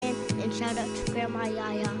And shout out to Grandma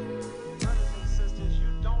Yaya. Brothers and sisters, you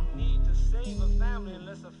don't need to save a family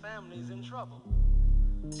unless a family's in trouble.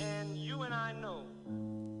 And you and I know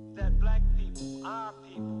that black people, our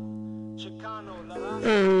people, Chicano,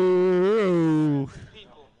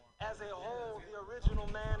 people, as a whole, the original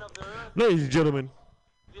man of the earth, ladies and gentlemen,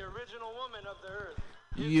 the original woman of the earth,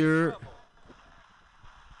 you're.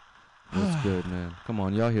 That's good, man. Come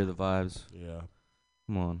on, y'all hear the vibes. Yeah.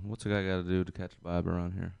 Come on, what's a guy got to do to catch a vibe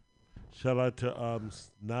around here? Shout out to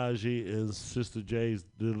Najee and Sister J's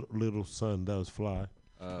little son. That was fly.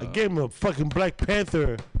 I gave him a fucking Black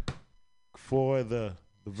Panther for the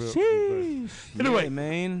anyway, yeah,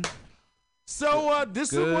 man. So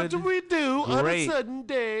this is what we do on a sudden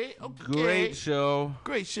day. Okay. Great show.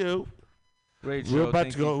 Great show. Great show. We're about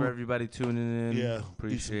Thank to go. you for everybody tuning in. Yeah.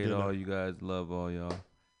 Appreciate all you guys. Love all y'all.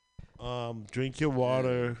 Drink your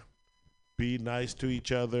water. Be nice to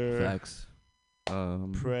each other. Facts.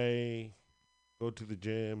 Pray. Go to the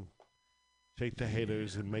gym. Shake the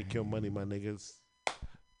haters and make your money, my niggas.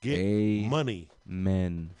 Get money.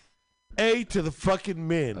 Men. A to the fucking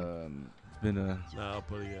men. It's been a. Nah, I'll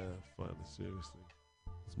put fun. Seriously.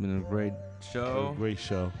 It's been a great show. Great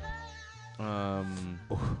show.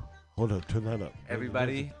 Hold up, turn that up.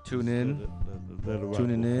 Everybody, tune in.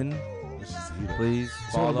 Tuning in. Please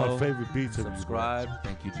it's follow. One of my favorite beats. Subscribe.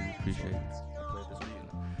 Thank you, G. Appreciate it. I played this for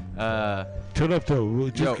you. Turn up though.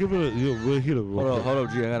 Just give it. We'll hit it. Hold up,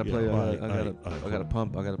 G. I gotta play. I gotta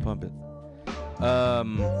pump. I gotta pump it.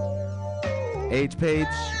 Age page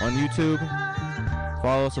on YouTube.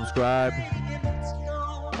 Follow, subscribe.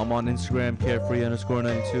 I'm on Instagram,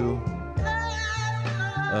 carefree_92.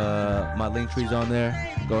 My link tree's on there.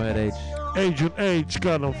 Go ahead, H. Agent H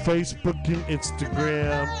got on Facebook and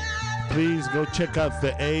Instagram. Please go check out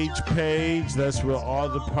the Age page. That's where all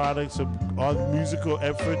the products, all the musical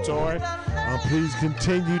efforts are. Please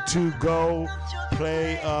continue to go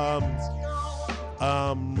play.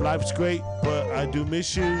 Life's great, but I do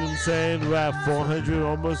miss you. I'm saying we're at 400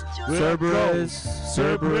 almost. Cerberus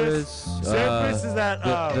is that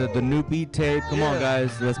the new beat tape. Come on,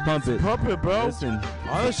 guys, let's pump it. Pump it, bro. Listen,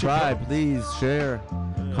 subscribe, please, share,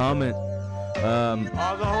 comment. All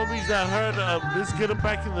the homies that heard, let's get them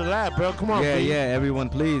back in the lab, bro. Come on, please. Everyone,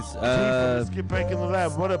 please. Let's get back in the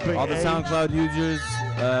lab. What a big all the SoundCloud users.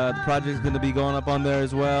 The project's gonna be going up on there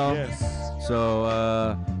as well. Yes.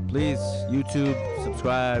 So please, YouTube,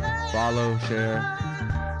 subscribe, follow, share,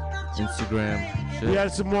 Instagram. We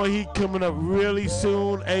got some more heat coming up really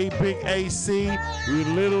soon. A Big AC. We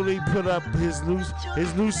literally put up his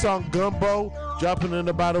new song Gumbo, dropping in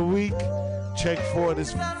about a week. Check for it.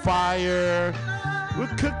 It's fire.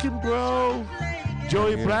 We're cooking, bro.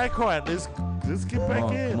 Joey Blackheart. Let's get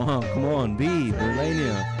back in. Come on, B,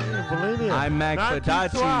 Melania. Yeah, Melania. I'm Mac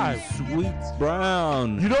Padachi, Sweet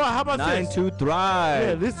Brown. You know what? How about 9-2 Thrive.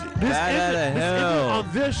 Yeah, this isn't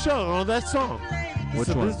on their show, on that song. Which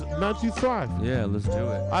so one? This 9-2 Thrive. Yeah, let's do it.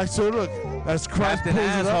 All right, so look, that's Christ Captain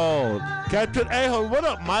Asshole. Captain Asshole. What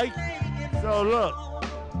up, Mike? So look,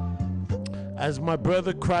 as my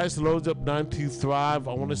brother Christ loads up 9-2 Thrive,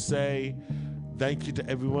 I want to say thank you to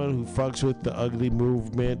everyone who fucks with the ugly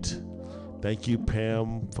movement. Thank you,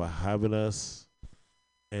 Pam, for having us.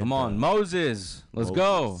 And, come on, Moses. Let's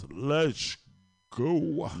go. Let's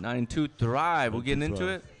go. 9-2 Thrive. We're getting into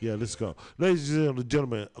it? Yeah, let's go. Ladies and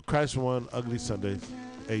gentlemen, Christ One, Ugly Sunday,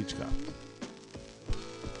 Age God.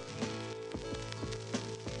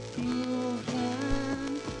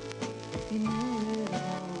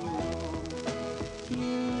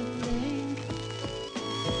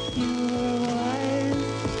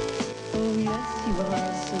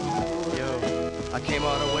 I came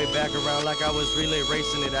all the way back around like I was relay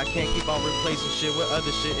racing it. I can't keep on replacing shit with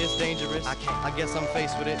other shit, it's dangerous. I guess I'm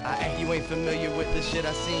faced with it. You ain't familiar with the shit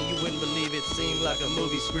I seen, you wouldn't believe it. Seemed like a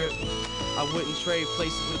movie script. I wouldn't trade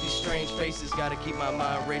places with these strange faces. Gotta keep my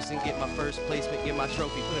mind racing, get my first placement, get my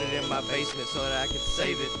trophy, put it in my basement so that I can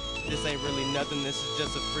save it. This ain't really nothing, this is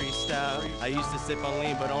just a freestyle. I used to sip on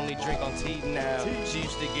lean, but only drink on tea now. She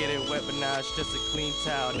used to get it wet, but now it's just a clean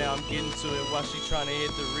towel. Now I'm getting to it while she trying to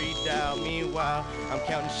hit the redial. Meanwhile, I'm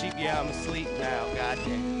counting sheep, yeah, I'm asleep now,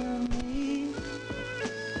 goddamn.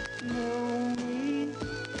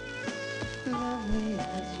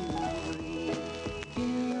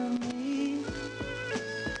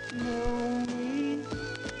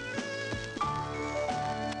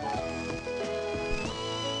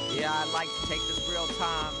 I'd like to take this real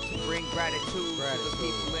time to bring gratitude to the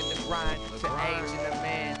people in the grind, to age and the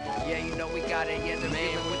man. Yeah, you know we got it, yeah, the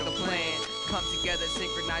man with the plan. Come together,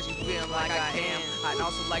 synchronize, you feel like I am. I'd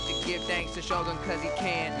also like to give thanks to Shogun cause he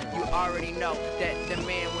can. You already know that the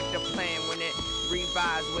man with the plan, when it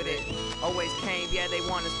revise with it. Always came, yeah, they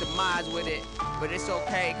want us demise with it. But it's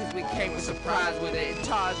okay, cause we came with surprise with it.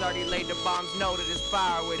 Taj already laid the bombs, know that it's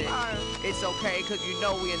fire with it. It's okay, cause you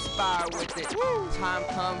know we inspire with it. Time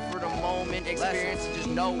come for the moment, experience, just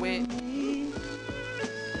know it.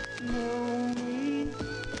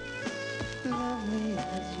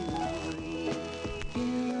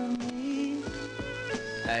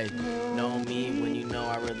 Hey, know me when you know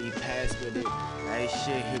I really pass with it. Hey,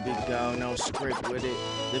 shit, here we go, no script with it.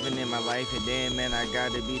 Living in my life, and then, man, I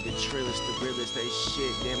gotta be the trillest, the realest. They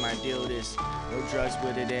shit, damn, I deal this. No drugs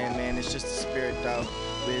with it, and man, it's just the spirit, though.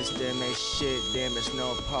 Wisdom, they shit, damn, it's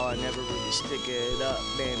no Paul. I never really stick it up,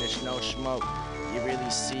 man, there's no smoke. You really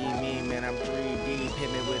see me, man, I'm 3D,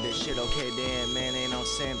 hit me with it. Shit, okay, damn, man, ain't no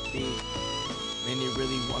sympathy. Man, you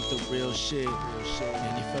really want the real shit.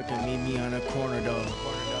 Man, you fucking meet me on a corner, though.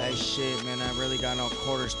 Hey, shit, man, I really got no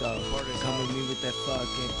quarters, though. Come with me with that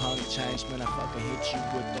fucking punk change. Man, I fucking hit you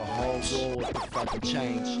with the whole roll with the fucking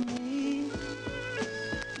change.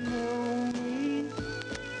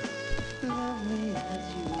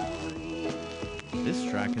 This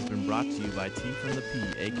track has been brought to you by T from the P,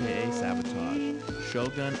 aka Sabotage,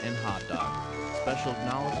 Shogun, and Hot Dog. Special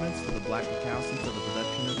acknowledgments to the Black Accountants for the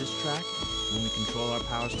production of this track. When we control our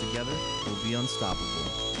powers together, we'll be unstoppable.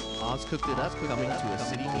 Oz cooked it up, coming to a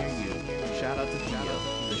city near you. Shout out to Theo.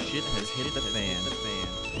 The shit has hit the fan.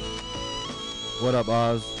 What up,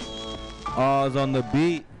 Oz? Oz on the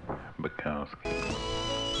beat. Bukowski.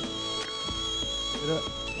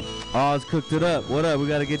 Oz cooked it up. What up? We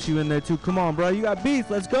gotta get you in there too. Come on, bro. You got beats.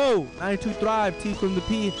 Let's go. 92 Thrive, T from the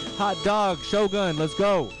P, Hot Dog, Shogun. Let's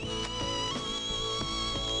go.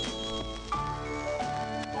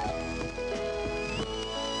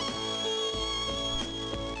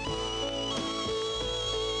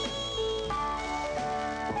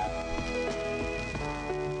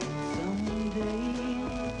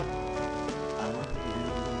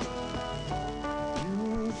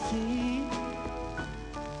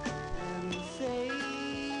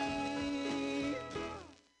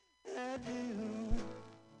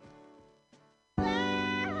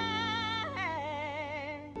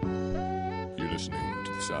 Listening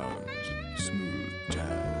to the sounds of smooth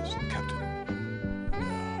jazz, Captain.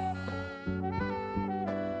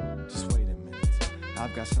 Just wait a minute,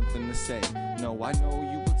 I've got something to say. No, I know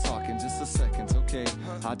you were talking just a second, okay?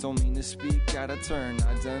 I don't mean to speak out of turn.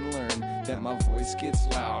 I done learned that my voice gets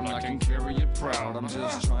loud and I can carry it proud. I'm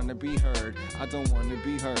just trying to be heard. I don't want to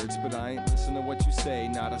be heard, but I ain't listen to what you say.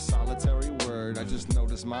 Not a solitary word. I just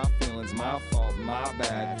notice my feelings, my fault, my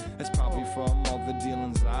bad. It's probably from all the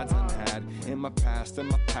dealings I done had in my past and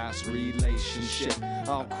my past relationship.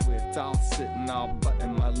 I'll quit, I'll sit and I'll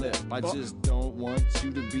button my lip. I just don't want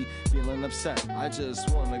you to be feeling upset. I just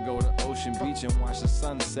want to go to Ocean Beach and watch the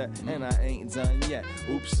sunset, and I ain't done yet.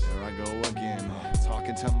 Oops, there I go again.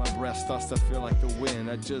 Talking till my breath starts to feel like the wind.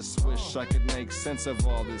 I just wish I could make sense of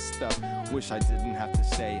all this stuff. Wish I didn't have to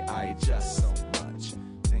say I just so much.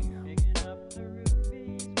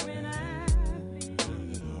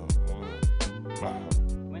 Damn.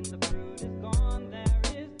 When the fruit is gone, there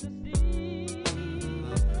is the seed.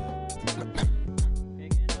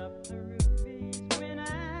 Picking up the rubies when I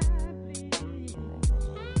bleed.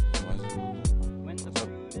 When the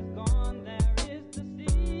fruit is gone, there is the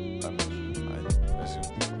seed.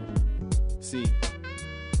 See,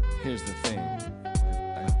 here's the thing.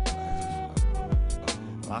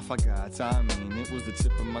 I forgot, I mean, it was the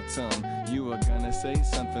tip of my tongue. You were gonna say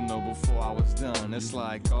something though before I was done. It's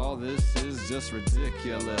like all this is just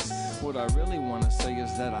ridiculous. What I really wanna say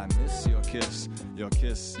is that I miss your kiss. Your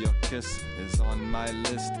kiss is on my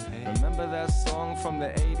list. Remember that song from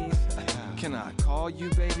the 80s? Can I call you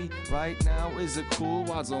baby right now? Is it cool?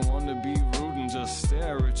 I don't wanna be rude and just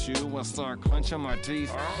stare at you. I start clenching my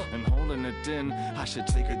teeth and holding it in. I should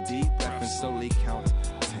take a deep breath and slowly count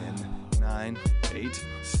 10, 9, 8,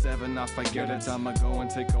 7. I forget it. I'ma go and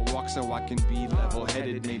take a walk so I can be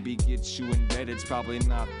level-headed. Maybe get you in bed. It's probably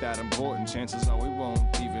not that important. Chances are we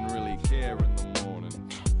won't even really care in the morning.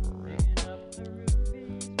 For real.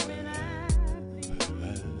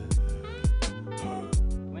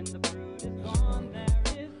 When the fruit is gone, there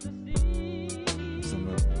is the seed.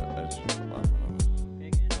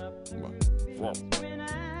 Picking up the rubies when I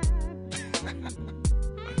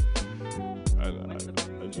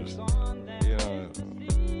I just, you know,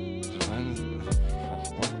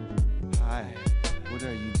 hi, what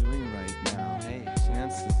are you doing right now? Hey,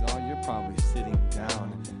 chances are you're probably sitting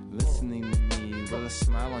down, listening to me with a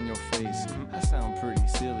smile on your face. I sound pretty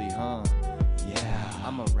silly, huh? Yeah,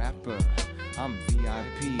 I'm a rapper. I I'm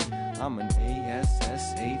VIP, I'm an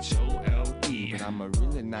ASSHOLE. But I'm a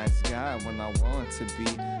really nice guy when I want to be.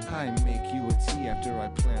 I make you a tea after I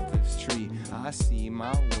plant this tree. I see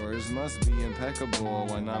my words must be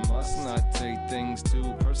impeccable, and I must not take things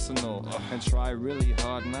too personal, and try really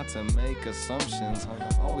hard not to make assumptions.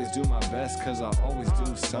 Always do my best, cause I always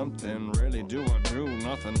do something. Really do or do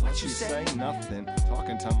nothing. What you say? Nothing.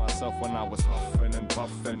 Talking to myself when I was huffing and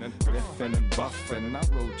puffing and riffing and buffing. And I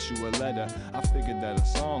wrote you a letter. I figured that a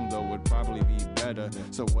song though would probably be better.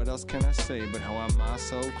 So what else can I say but how am I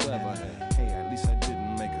so clever? Hey, at least I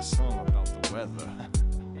didn't make a song about the weather.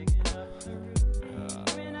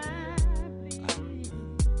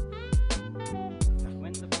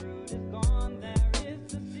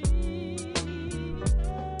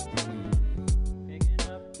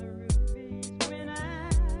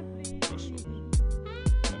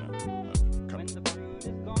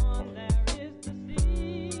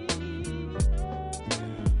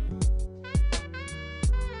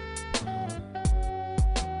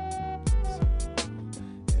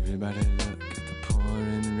 Everybody look at the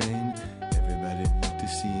pouring rain. Everybody look to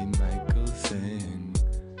see Michael sing.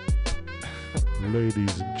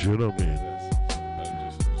 Ladies and gentlemen,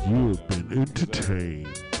 you have been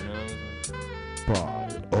entertained by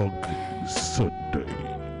Ugly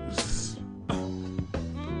Sundays.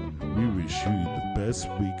 We wish you the best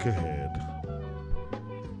week ahead.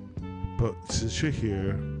 But since you're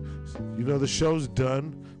here, you know the show's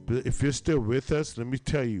done. But if you're still with us, let me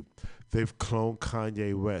tell you, they've cloned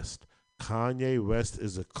Kanye West. Kanye West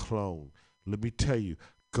is a clone. Let me tell you,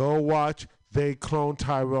 go watch They Clone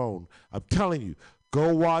Tyrone. I'm telling you,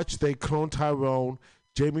 go watch They Clone Tyrone.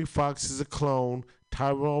 Jamie Foxx is a clone.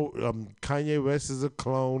 Kanye West is a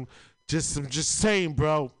clone. I'm just saying,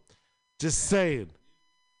 bro. Just saying.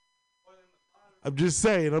 I'm just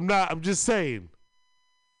saying. I'm just saying.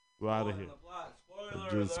 We're out of here.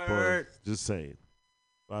 Just saying.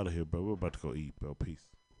 We're out of here, bro. We're about to go eat, bro. Peace.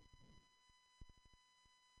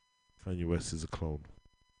 Kanye West is a clone.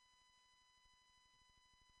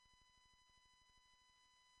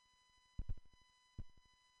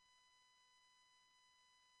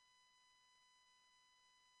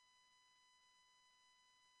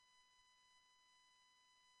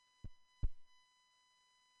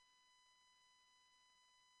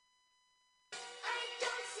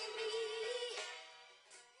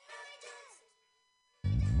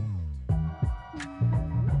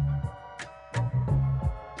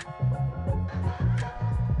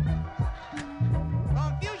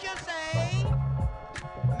 Confucius say,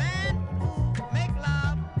 man who make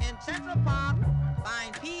love in Central Park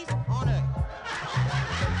find peace on earth.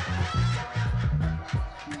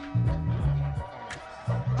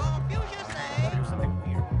 Confucius say,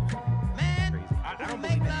 man who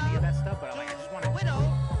make love to widow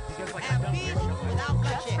have peace without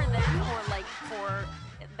Just bloodshed. for them, or like for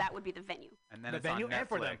that would be the venue. And then The it's on venue and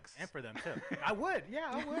for them, Netflix. and for them too. I would, yeah,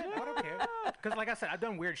 I would. I don't care. Because like I said, I've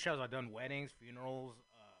done weird shows. I've done weddings, funerals,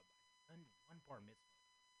 done one bar mitzvah.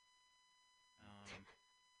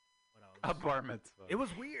 What else? A bar mitzvah. It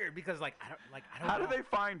was weird because I don't How know. do they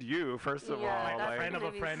find you? First of all, Like a like, friend of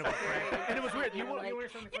a friend of a friend, and it was weird. You want You to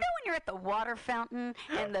know when you're at the water fountain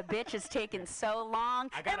and the bitch is taking so long?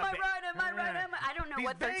 I Am got a I ba- right? Am I right? I don't know These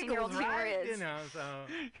what 13-year-old bagels, humor right? is. You know, so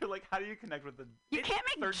you're like, how do you connect with the You can't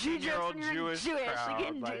make jokes 13-year-old when you're Jewish Jewish. crowd? You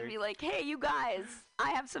can't Like, be like, hey, you guys,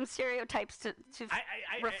 I have some stereotypes to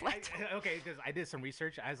reflect. Okay, because I did some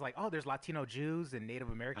research. I was like, oh, there's Latino Jews and Native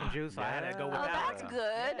American Jews, so I had to go with Oh, that. that's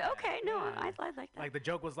good. Yeah, Okay, no, yeah. I like that. Like the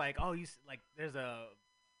joke was like, oh, there's a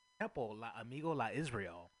temple, La Amigo La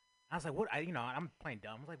Israel. I was like, what? I'm playing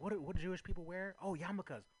dumb. I was like, what do Jewish people wear? Oh,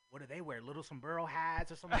 yarmulkes. What do they wear? Little sombrero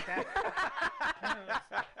hats or something like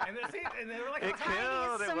that. and they were like, It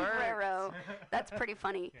killed. It sombrero. worked. That's pretty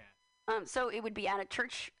funny. So it would be at a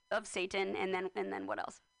church of Satan, and then what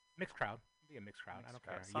else? Mixed crowd. Be a mixed crowd. I don't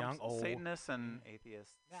care. Some Young, old. Satanists and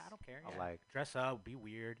atheists. Yeah, I don't care. Alike. Dress up, be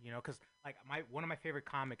weird, because like one of my favorite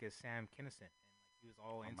comic is Sam Kinison, and like he was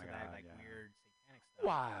all into that weird satanic stuff.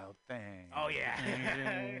 Wild thing. Oh yeah.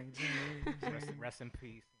 rest in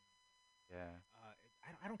peace. Yeah.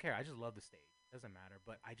 I don't care. I just love the stage. Doesn't matter.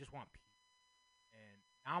 But I just want people. And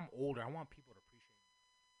now I'm older. I want people to appreciate me.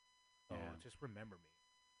 So just remember me.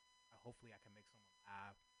 Hopefully I can make someone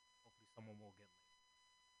laugh. Hopefully someone will get laid.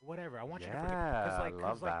 Whatever. I want you to forget. I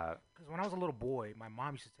love that. Because when I was a little boy, my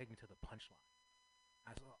mom used to take me to the punchline.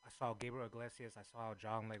 I saw Gabriel Iglesias. I saw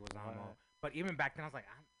John Leguizamo. But even back then, I was like,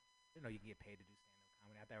 I didn't know you can get paid to do stand-up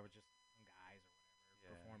comedy. I thought it was just some guys or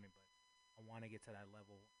whatever performing. But I want to get to that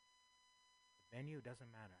level. The venue doesn't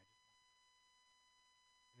matter.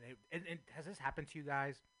 And has this happened to you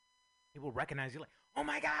guys? people recognize you like, oh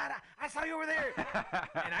my God, I saw you over there.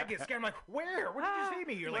 And I get scared. I'm like, where? Where did you see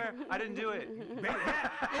me? You're like, I didn't do it.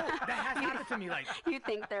 That has happened to me. Like, you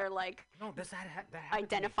think they're like no, that happened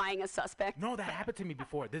identifying a suspect? No, that happened to me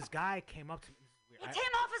before. This guy came up to me. This is weird. It's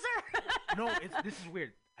him, officer. No, this is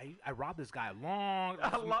weird. I robbed this guy long.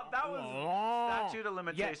 That was statute of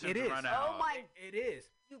limitations. Yeah, it is. Run out. Oh my! It is.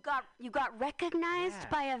 You got recognized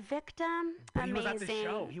by a victim. But Amazing. he was at the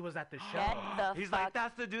show. He was at the show. Get the He's fuck. like,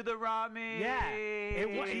 that's the dude that robbed me. Yeah. It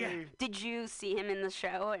was. Yeah. Did you see him in the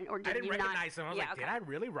show, or did I didn't you recognize not? him. I was yeah, like, okay. did I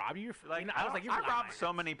really rob you? Like, I was like, you I robbed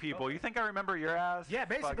so many people. You think I remember your ass? Yeah, Fuck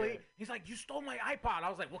basically. it. He's like, you stole my iPod. I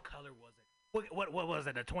was like, what color was it? What was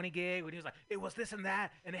it? A 20 gig? When he was like, it was this and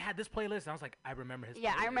that, and it had this playlist. And I was like, I remember his.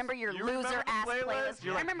 Yeah, playlist. I remember your You remember loser the ass playlist?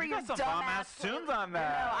 You're I like, remember you your got some dumb bomb-ass tunes on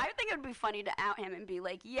that. No, I think it would be funny to out him and be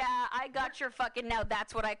like, yeah, I got your fucking now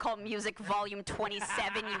that's what I call music volume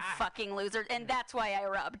 27, you fucking loser, and that's why I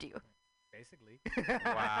robbed you. Basically.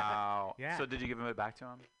 Wow. Yeah. So did you give it back to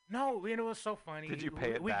him? No, it was so funny. Did you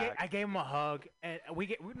pay it back? I gave him a hug, and we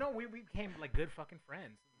became like good fucking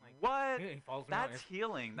friends. Like, What? he follows me on That's Insta-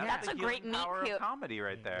 healing. Yeah. That's the a great healing power meet of cute. comedy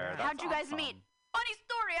right there. Yeah. How'd That's you guys awesome. meet? Funny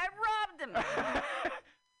story, I robbed him.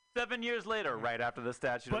 7 years later, right after the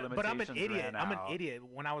statute of But limitations I'm an idiot. ran I'm an out. idiot.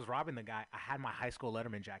 When I was robbing the guy, I had my high school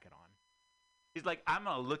Letterman jacket on. He's like, I'm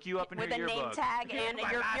gonna look you up in With your a name yearbook. tag and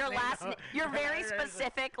your last name. You're very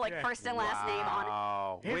specific, like first and last name on it.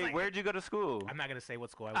 Wow. He's Wait, like- where'd you go to school? I'm not gonna say what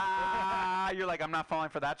school I went You're like, I'm not falling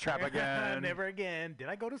for that to. trap again. Never again. Did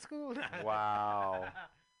I go to school? Wow.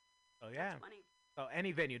 So yeah. That's funny. So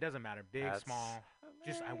any venue doesn't matter, big, That's small.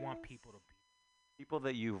 Just I want people to be. People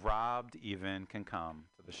that you robbed even can come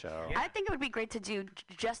to the show. Yeah. I think it would be great to do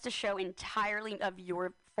just a show entirely of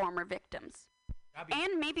your former victims.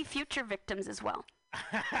 And maybe future victims as well.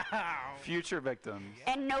 Future victims.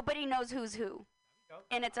 And nobody knows who's who.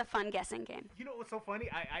 And it's a fun guessing game. You know what's so funny?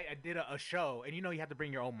 I did a show, and you know you have to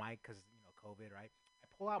bring your own mic because COVID, right? I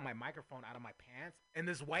pull out my microphone out of my pants, and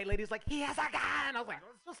this white lady's like, "He has a gun." I was like,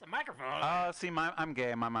 "It's just a microphone." Oh, see, I'm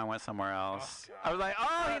gay. My mind went somewhere else. I was like,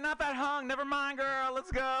 oh, you're not that hung. Never mind, girl.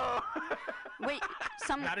 Let's go. Wait,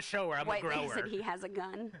 some Not a shower. I'm a white lady grower. said he has a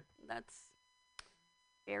gun. That's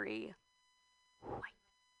very white.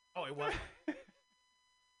 Oh, it was.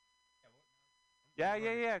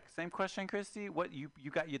 Yeah. Same question, Christy. What you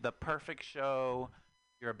got the perfect show.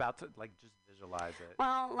 You're about to like just visualize it.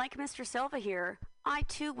 Well, like Mr. Silva here, I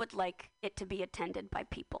too would like it to be attended by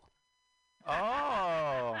people.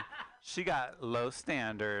 Oh, she got low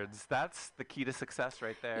standards. That's the key to success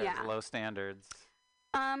right there. Yeah. Is low standards.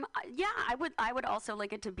 Yeah, I would also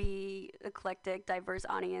like it to be eclectic, diverse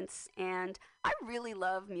audience, and I really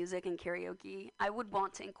love music and karaoke. I would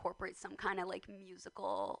want to incorporate some kind of like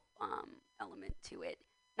musical element to it.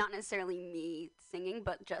 Not necessarily me singing,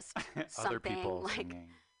 but just Other something people like singing.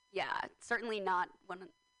 yeah, certainly not one of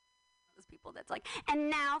those people that's like, and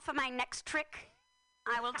now for my next trick,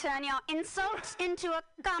 I will turn your insult into a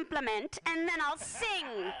compliment, and then I'll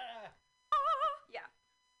sing. Yeah.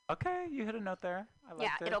 Okay, you hit a note there. I liked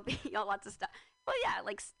Yeah, it. it'll be lots of stuff. Well, yeah,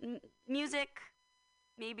 like music,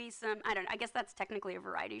 maybe some. I don't know. I guess that's technically a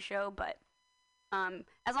variety show, but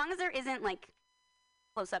as long as there isn't like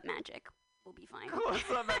close-up magic, we'll be fine.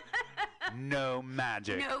 No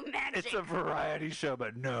magic. No magic. It's a variety show,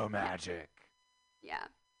 but no magic. Yeah,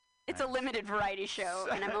 it's a limited variety show,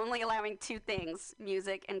 and I'm only allowing 2 things: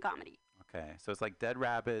 music and comedy. Okay, so it's like Dead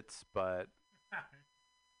Rabbits, but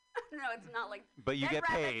No, it's not like. you Dead get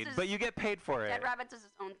Rabbits paid. is- But you get paid for it. Dead Rabbits is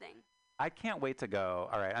its own thing. I can't wait to go.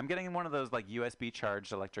 All right, I'm getting one of those like USB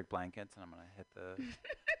charged electric blankets, and I'm gonna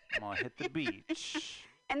hit the beach.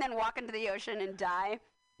 And then walk into the ocean and die.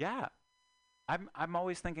 Yeah, I'm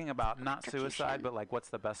always thinking about not suicide, but like what's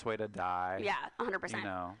the best way to die? Yeah, 100%. You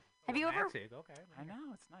know. Have you ever? Romantic, okay. I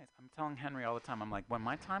know, it's nice. I'm telling Henry all the time. I'm like, when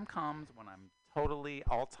my time comes, when I'm totally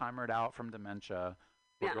Alzheimer'd out from dementia,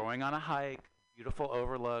 we're Yeah. going on a hike, beautiful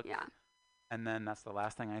overlook. Yeah. And then that's the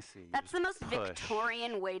last thing I see. That's the most Just push.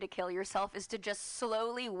 Victorian way to kill yourself is to just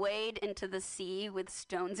slowly wade into the sea with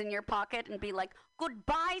stones in your pocket and be like,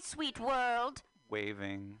 "Goodbye, sweet world."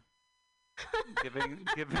 Waving.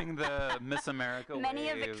 giving the Miss America Many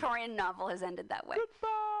a wave. Victorian novel has ended that way.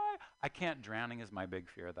 Goodbye. I can't. Drowning is my big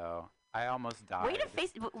fear, though. I almost died. Way to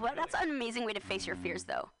face. Well, that's an amazing way to face your fears,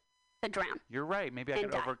 though. To drown. You're right. Maybe I and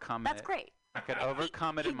could die. overcome That's it. great. I could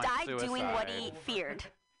overcome it He in my died suicide. doing what he feared.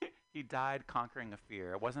 He died conquering a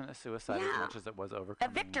fear. It wasn't a suicide Yeah. as much as it was A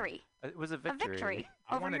overcoming. victory. It was a A victory. victory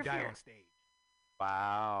I over want to your die fear. on stage.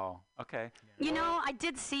 Wow. Okay. You know, I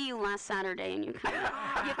did see you last Saturday, and you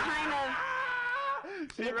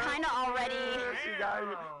kind of already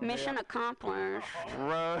mission accomplished.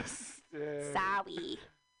 Roast. Sorry.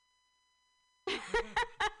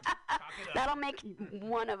 That'll make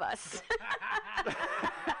one of us.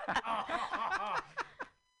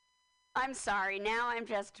 I'm sorry. Now I'm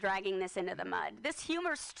just dragging this into the mud. This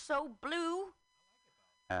humor's so blue.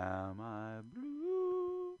 Am I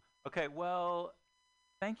blue? Okay, well,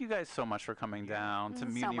 thank you guys so much for coming down to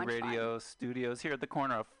Mutiny Radio Studios here at the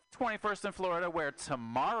corner of 21st and Florida, where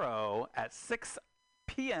tomorrow at 6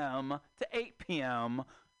 p.m. to 8 p.m.,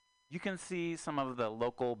 you can see some of the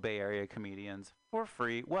local Bay Area comedians for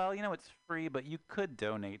free. Well, you know, it's free, but you could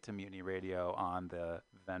donate to Mutiny Radio on the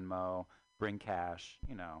Venmo, bring cash,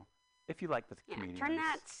 you know, if you like the comedians. Turn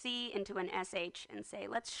that C into an SH and say,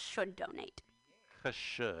 should donate.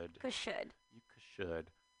 Should. Should. You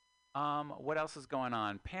should. What else is going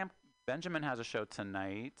on? Benjamin has a show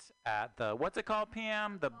tonight at the, what's it called,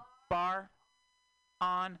 PM? The Bar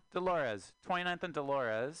on Dolores, 29th and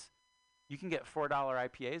Dolores. You can get $4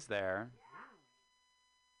 IPAs there.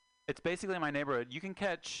 It's basically my neighborhood. You can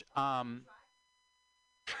catch,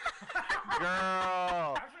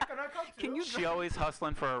 girl. She always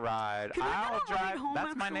hustling for a ride. I'll drive.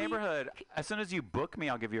 That's my neighborhood. As soon as you book me,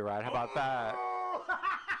 I'll give you a ride. How about that?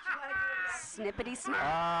 Snippety snip.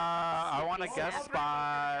 I want a guest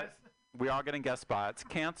spot. We are getting guest spots.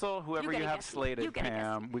 Cancel whoever you have slated,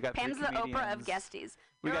 Pam. We got Pam's the Oprah of guesties.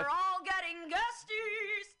 You're all getting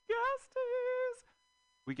guesties. Guesties.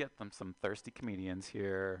 We get them some thirsty comedians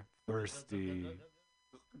here. Thirsty.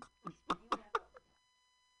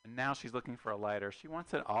 And now she's looking for a lighter. She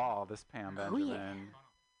wants it all, this Pam Benjamin.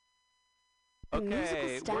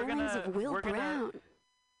 Okay, we're gonna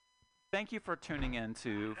thank you for tuning in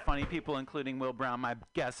to Funny People, including Will Brown. My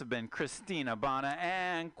guests have been Christina Bana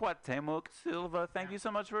and Cuauhtemoc Silva. Thank you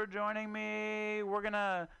so much for joining me.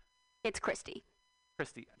 It's Christy.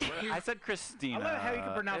 Christy. I said Christina. I love how you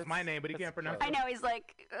can pronounce my name, but he can't pronounce it. I know, he's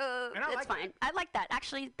like, it's fine. I like that.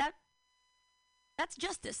 Actually, that's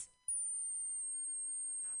justice.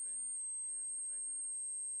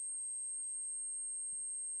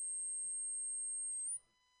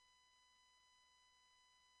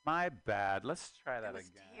 My bad. Let's try that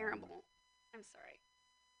again. Terrible. I'm sorry.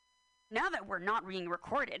 Now that we're not being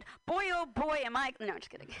recorded, boy, oh boy, am I... No, just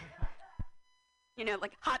kidding. You know,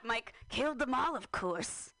 like Hot Mike killed them all, of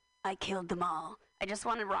course. I killed them all. I just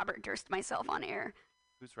wanted Robert Durst myself on air.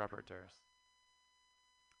 Who's Robert Durst?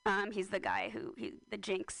 He's the guy the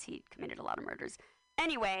Jinx, he committed a lot of murders.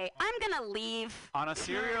 Anyway, I'm gonna leave. On a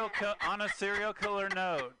serial killer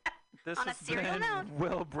note. This has been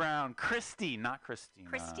Will Brown. Christy, not Christina.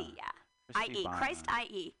 Christy, yeah. I.E. Christ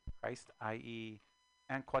I.E. Christ I.E.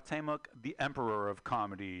 And Cuauhtemoc, the Emperor of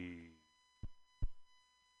Comedy.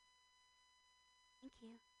 Thank you.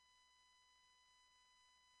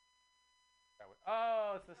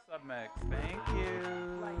 Oh, it's a submix. Thank you.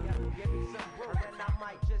 Give me some room and I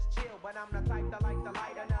might just chill, but I'm the type that like to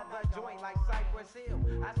light another joint like Cypress Hill.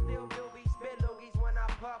 I still do be spit loogies when I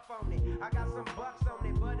puff on it. I got some bucks on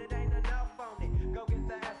it, but it ain't enough on it. Go get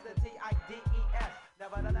the S, the T-I-D-E-S.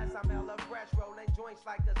 Nevertheless, I'm hella fresh, rolling joints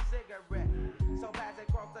like a cigarette. So pass it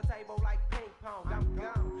across the table like ping pong. I'm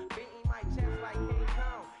gone, beating my chest like King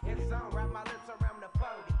Kong. It's on, wrap my lips around the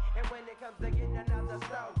 40. And when it comes to getting another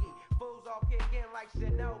stogie, fools all kick in like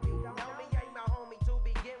Shinobi. Homie ain't my homie to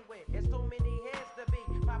begin with. It's too many hands to be.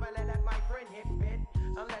 Probably let my friend hit bit.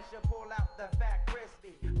 Unless you pull out the fat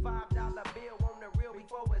crispy $5 bill on the real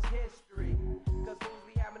before it's history. Cause fools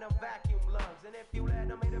be having them vacuum lungs. And if you let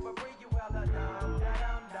them hit it for free, you hella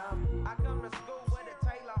dumb. I come to school with a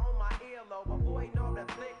Taylor on my earlobe. Avoiding all the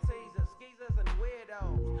flick teasers, skeezers, and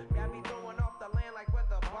weirdos. Got me throwing off the land like where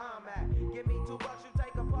the bomb at. Give me $2, you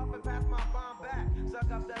take a puff and pass my bomb back.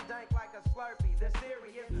 Suck up the dank like a Slurpee. The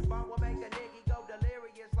serious bomb will make a nigga go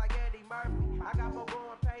delirious like Eddie Murphy. I got more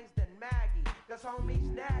growing pains than Maggie. Cause homies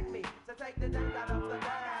snag me. So take the dank out of the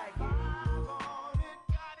bag.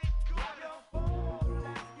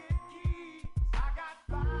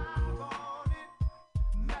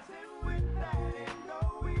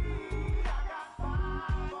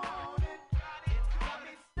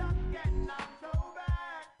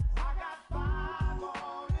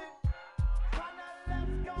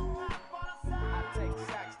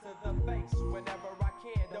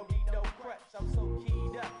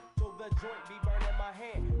 Joint be burning my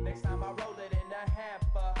hand. Next time I roll it in a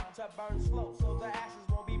hamper to burn slow, so the ashes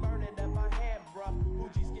won't be burning in my hand, bruh.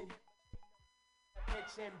 Fuji's get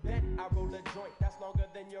pitch and bent. I roll a joint that's longer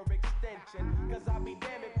than your extension. Cause I'll be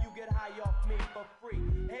damned if you get high off me for free.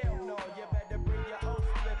 Hell no, you better bring your own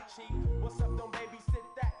slip cheek. What's up, don't babysit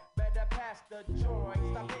that? Better pass the joint.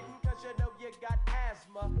 Stop hitting cause you know you got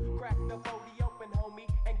asthma. Crack the 40 open, homie,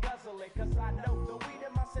 and guzzle it. Cause I know the weed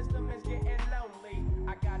in my system is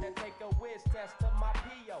piss test to my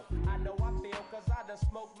P.O. I know I feel cause I done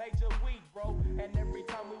smoked major weed, bro. And every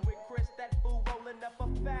time we with Chris, that fool rolling up a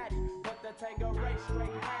fatty. But the Tango Ray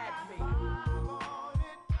straight had me.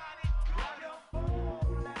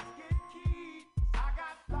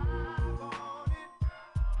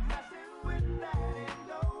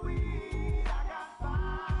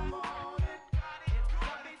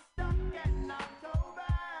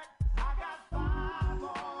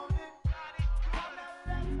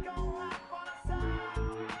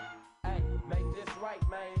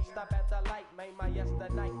 Stop at the light, man, my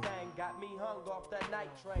yesterday thing got me hung off the night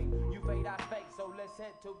train. You fade, I fake, so let's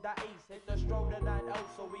head to the east. Hit the stroll to 9-0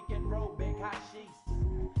 so we can roll big hot sheets.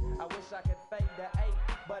 I wish I could fade the 8,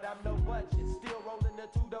 but I'm no budget. Still rolling the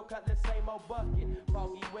 2 though, cut the same old bucket.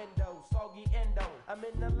 Foggy windows, soggy endo. I'm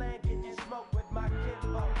in the land getting smoke with my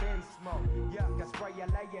kinfolk. Been smoke, yuck, I spray you,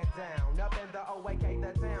 lay it down. Up in the OAK,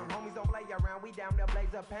 the town. Homies don't play around, we down there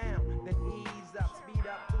blaze a pound. Then ease up, speed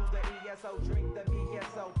up through the ESO, drink the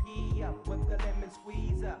VSOP up with the lemon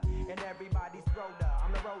squeeze up. And everybody's throwed up.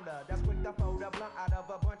 I'm the roller, that's quick to fold up blunt out of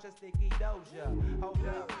a bunch of sticky doja. Hold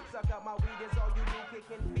up, suck up my weed, it's all you do,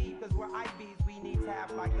 kicking feet. Cause we're IBs, we need to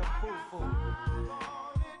have like a foo-foo.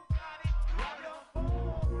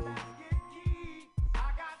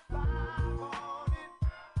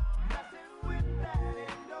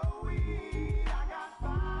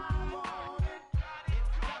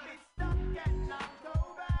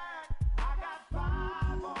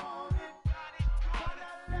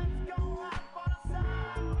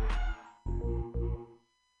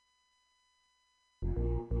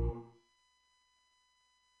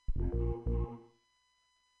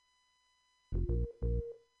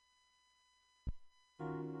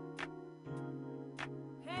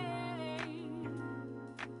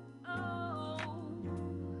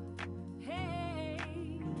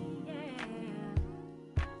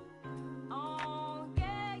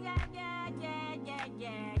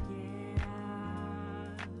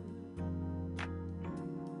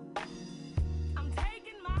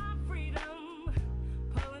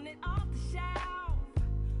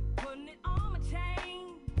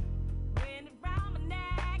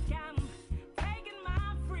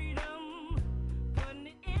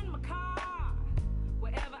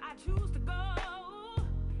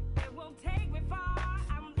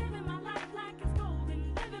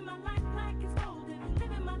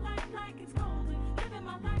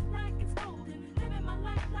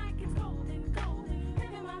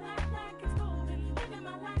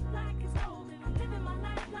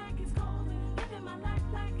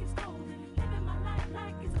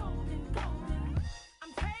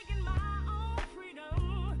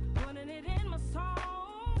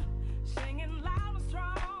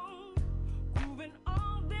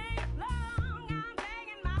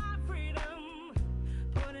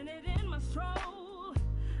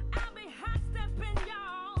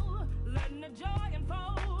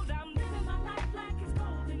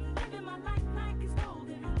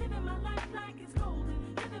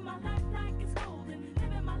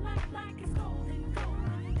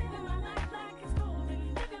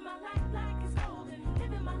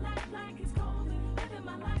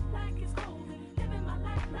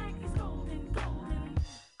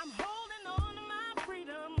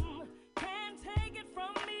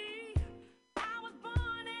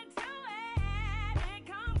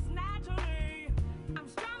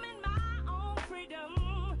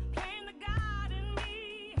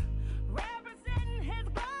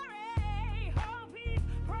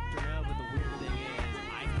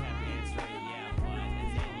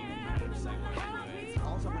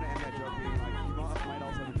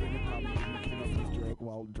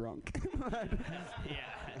 Drunk.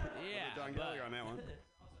 Yeah. Don Gallagher on that one.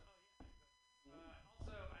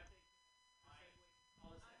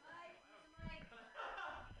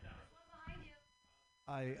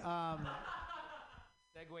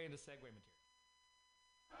 Segue into segue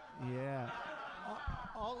material. Yeah.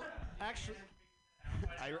 Actually,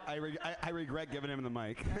 I regret giving him the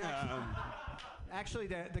mic. Actually,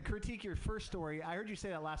 the critique your first story, I heard you say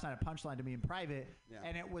that last night at Punchline to me in private,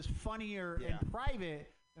 and it was funnier in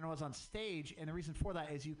private than it was on stage. And the reason for that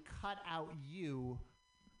is you cut out you,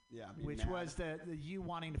 which mad. was the you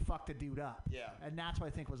wanting to fuck the dude up. Yeah. And that's what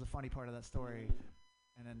I think was the funny part of that story.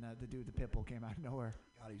 And then the dude, the pitbull, came out of nowhere.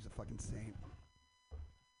 God, he's a fucking saint.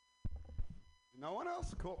 No one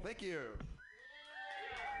else? Cool. Thank you.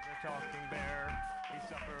 The talking bear. He's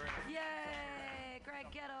suffering. Yay! Greg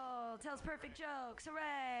Gettle tells perfect jokes.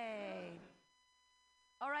 Hooray!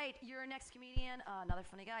 All right, your next comedian, another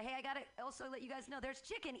funny guy. Hey, I gotta also let you guys know there's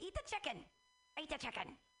chicken. Eat the chicken. Eat the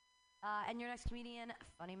chicken. And your next comedian,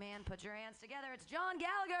 funny man, put your hands together. It's John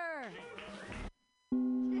Gallagher.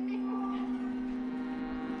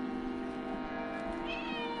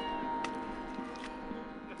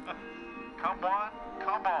 Come on,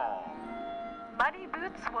 come on. Muddy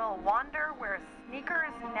boots will wander where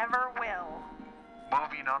sneakers never will.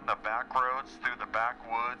 Moving on the back roads, through the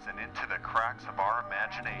backwoods, and into the cracks of our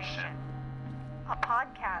imagination. A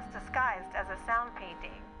podcast disguised as a sound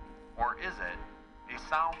painting. Or is it a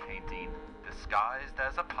sound painting disguised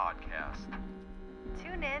as a podcast?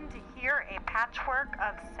 Tune in to hear a patchwork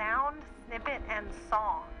of sound, snippet, and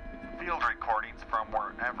song. Field recordings from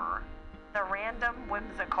wherever. The random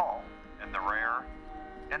whimsical. And the rare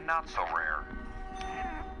and not so rare.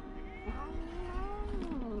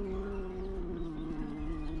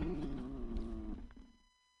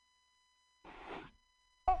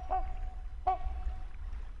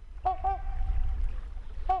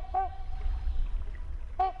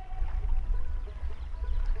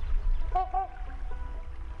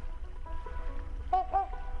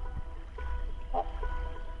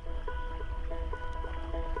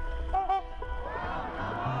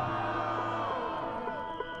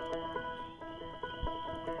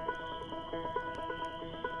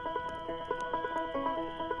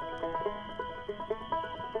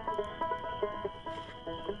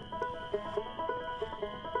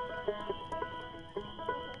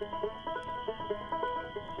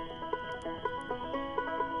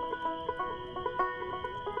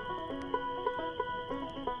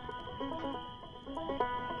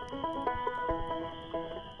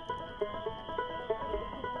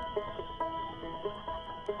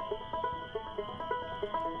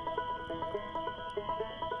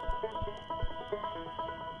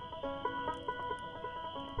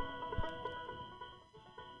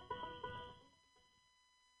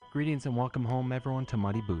 Greetings and welcome home, everyone, to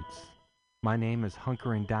Muddy Boots. My name is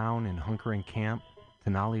Hunkering Down and Hunkering Camp,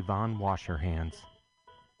 Tenali Von Wash Your Hands.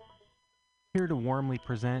 Here to warmly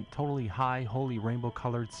present Totally High, Holy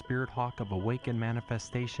Rainbow-Colored Spirit Hawk of Awakened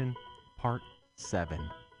Manifestation, Part 7.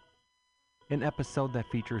 An episode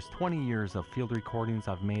that features 20 years of field recordings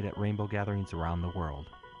I've made at rainbow gatherings around the world.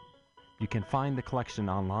 You can find the collection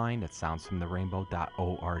online at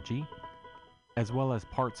soundsfromtherainbow.org, as well as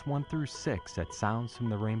parts 1 through 6 at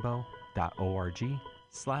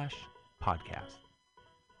soundsfromtherainbow.org/podcast.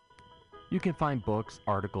 You can find books,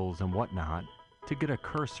 articles, and whatnot to get a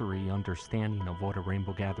cursory understanding of what a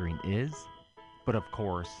rainbow gathering is, but of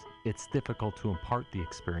course, it's difficult to impart the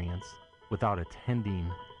experience without attending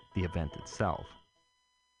the event itself.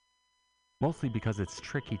 Mostly because it's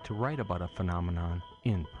tricky to write about a phenomenon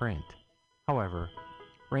in print. However,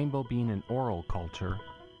 rainbow being an oral culture,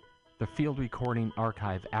 the Field Recording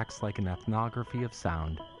Archive acts like an ethnography of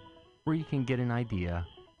sound, where you can get an idea,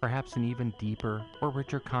 perhaps an even deeper or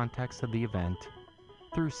richer context of the event,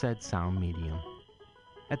 through said sound medium.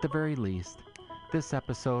 At the very least, this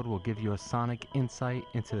episode will give you a sonic insight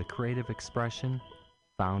into the creative expression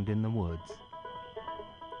found in the woods.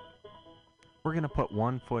 We're going to put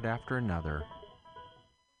one foot after another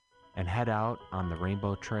and head out on the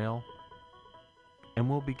Rainbow Trail, and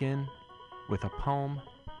we'll begin with a poem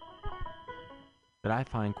that I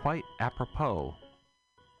find quite apropos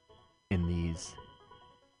in these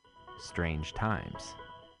strange times.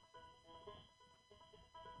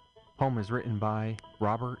 Poem is written by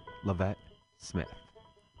Robert Levette Smith.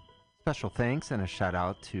 Special thanks and a shout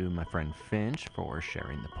out to my friend Finch for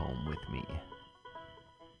sharing the poem with me.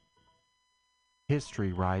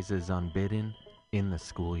 History rises unbidden in the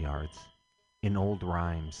schoolyards, in old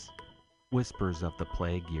rhymes, whispers of the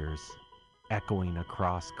plague years, echoing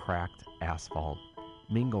across cracked asphalt,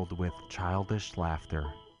 mingled with childish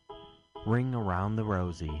laughter. Ring around the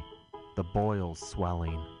rosy, the boils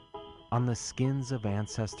swelling, on the skins of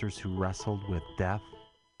ancestors who wrestled with death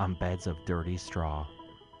on beds of dirty straw,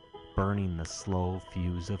 burning the slow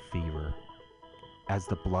fuse of fever. As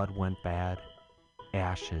the blood went bad,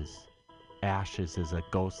 ashes, ashes as a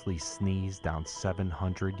ghostly sneeze down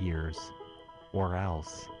 700 years, or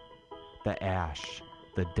else the ash,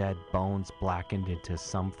 the dead bones blackened into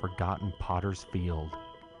some forgotten potter's field,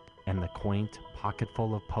 and the quaint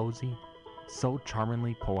pocketful of posy, so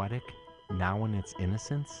charmingly poetic, now in its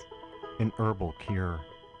innocence, an herbal cure,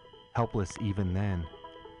 helpless even then,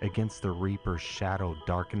 against the reaper's shadow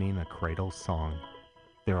darkening a cradle song.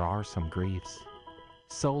 There are some griefs,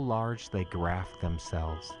 so large they graft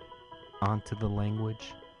themselves onto the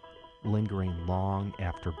language, lingering long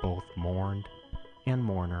after both mourned and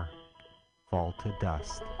mourner fall to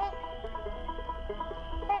dust.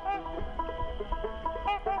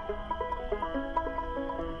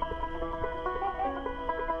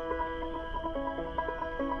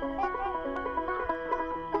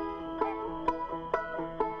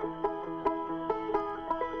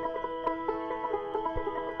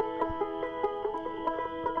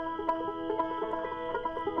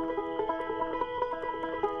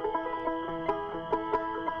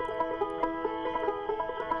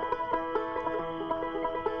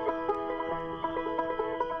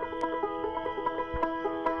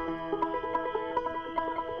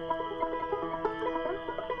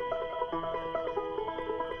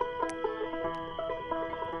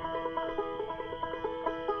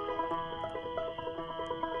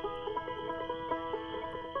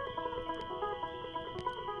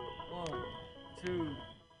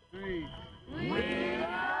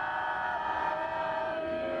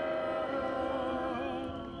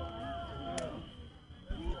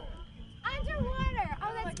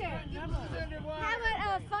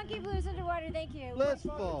 underwater, thank you.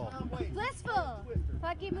 Blissful. Blissful.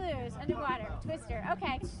 Funky Blues, underwater. Twister.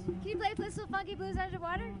 Okay. Can you play Blissful Funky Blues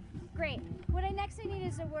underwater? Great. What I next I need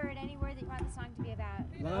is a word, any word that you want the song to be about.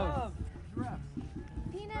 Love.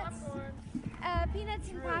 Peanuts. Peanuts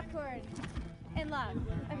and popcorn. And love.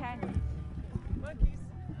 Okay. Monkeys.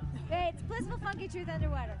 Okay, it's Blissful Funky Truth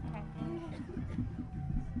underwater. Okay.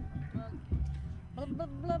 Blah blah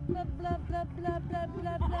blah blah blah blah blah blah blah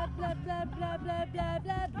blah blah blah blah blah blah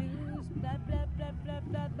blah blues blah blah blah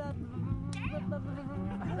blah blah blah.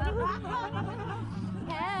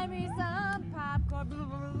 Hand me some popcorn.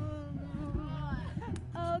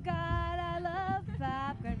 Oh God, I love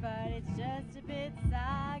popcorn, but it's just a bit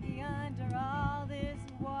soggy under all this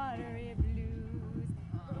watery blues.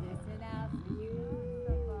 Listen out for you.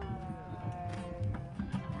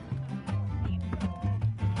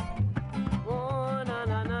 Oh, na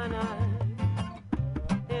na na na.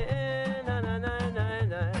 Eh, na na na na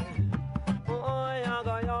na. Oh,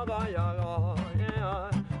 yaga yaga yaga. Yeah.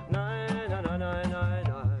 Na na na na na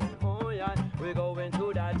na. Oh yeah, we're going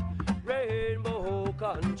to that rainbow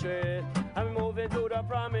country. I'm moving to the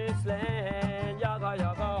promised land. Yaga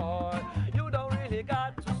yaga. You don't really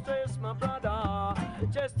got to stress, my brother.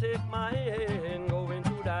 Just take my hand, going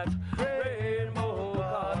to that rainbow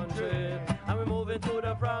country. I'm moving to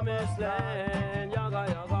the promised land. Yaga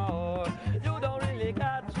yaga. You don't really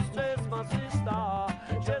got to stress, my sister.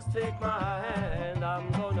 Just take my hand.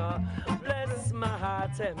 I'm gonna bless my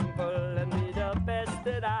temple and be the best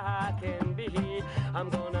that I can be. I'm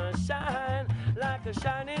gonna shine like a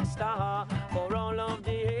shining star for all of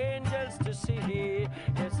the angels to see.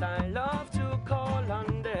 Yes, I love to call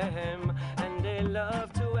on them and they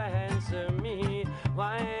love to answer me.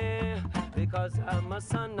 Why? Because I'm a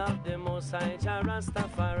son of the Most High Jah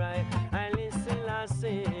Rastafari. I listen, I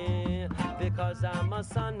sing. Because I'm a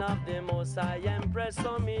son of the Most High Empress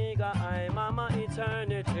Omega. I'm Mama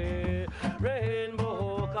Eternity.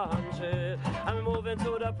 Rainbow country. I'm moving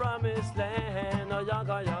to the promised land. Oh,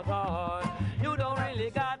 yaga yaga. You don't really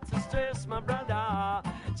got to stress, my brother.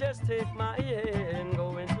 Just take my hand,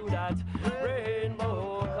 going to that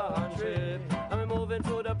rainbow country. I'm moving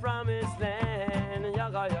to the promised land.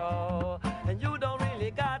 Yaga yaga. And you don't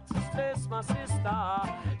really got to stress, my sister.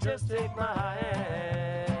 Just take my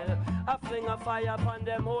hand. I fling a fire upon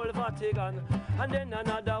them whole Vatican, and then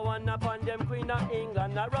another one upon them Queen of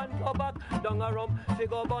England. I run go back down a rum,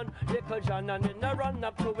 figure bun, Little John, and then I run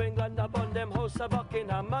up to England upon them House of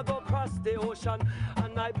Buckingham. I go cross the ocean,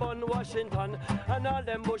 and I bun Washington, and all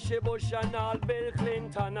them Bushy Bush and all Bill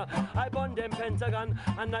Clinton. I bun them Pentagon,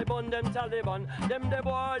 and I bun them Taliban. Them the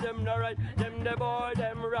boy, them the right, them the boy,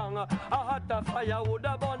 them wrong. I hot the fire, would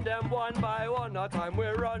have bun them one by one. A time we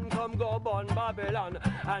run, come go bun Babylon,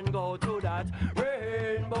 and go to that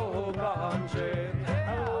rainbow country.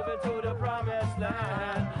 I'm moving to the promised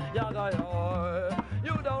land. Yaga yaga.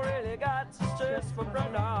 You don't really got to stress, my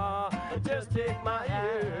brother. Just take my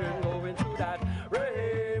hand, going to that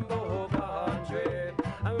rainbow country.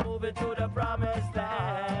 I'm moving to the promised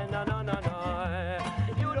land. No, no, no, no.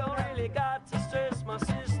 You don't really got to stress, my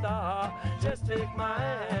sister. Just take my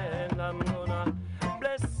hand. I'm gonna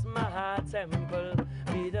bless my temple,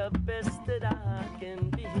 be the best that I can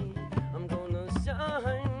be. I'm gonna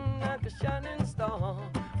shine like a shining star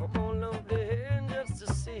for all of the angels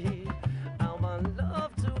to see. I want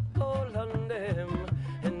love to call on them,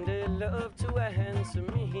 and they love to answer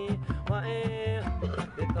me. Why?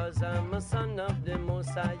 Because I'm a son of the Most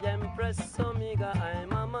High Empress Omega. I'm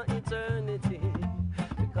Mama Eternity.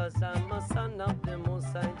 Because I'm a son of the Most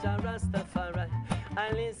High Jah Rastafari.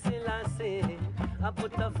 I listen, I say. I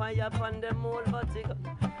put a fire upon them whole Vatican,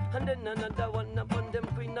 and then another one upon them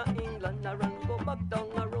Queen of England. I run go back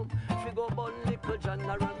down a room, fi go burn Little John.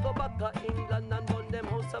 I run go back to England and burn them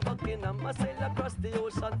House of Buckingham. I sail across the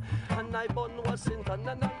ocean, and I burn Washington,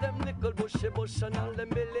 and all them Little Bushy Bush and all them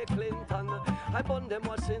Billy Clinton. I burn them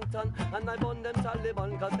Washington, and I burn them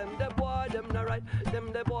Taliban, cause them the boy, them the right,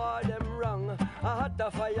 them the boy, them wrong. I had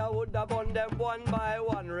the fire, would have burn them one by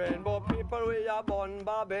one. Rainbow people, we are born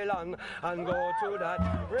Babylon, and go to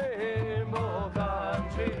that rainbow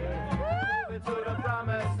country. Moving to the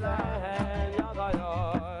promised land. Yaga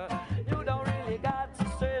yaga. You don't really got to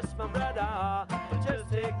stress, my brother.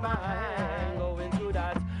 Just take my hand, going to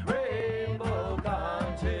that rainbow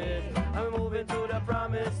country. I'm moving to the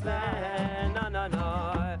promised land. No, no,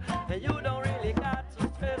 no. And you don't really got to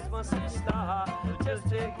stress, my sister. Just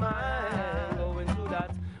take my hand, going to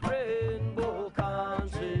that rainbow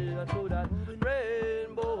country. To that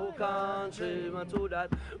rainbow country. To that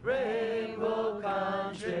rainbow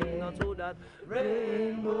country. Not to that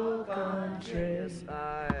rainbow country. Yes,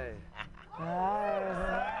 I.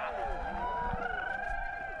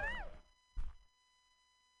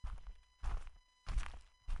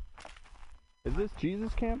 Is this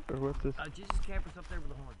Jesus Camp or what's this? Jesus Camp is up there with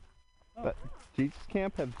the horns. But Jesus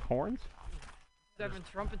Camp has horns? 7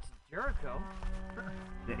 trumpets in Jericho.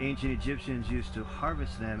 The ancient Egyptians used to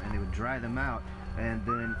harvest them, and they would dry them out, and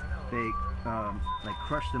then they like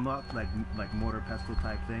crush them up like mortar pestle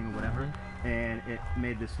type thing or whatever, and it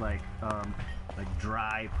made this like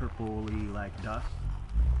dry purpley like dust.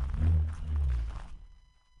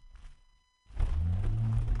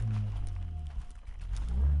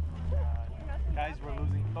 Guys, we're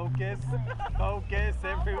losing focus. Focus,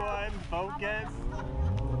 everyone. Focus.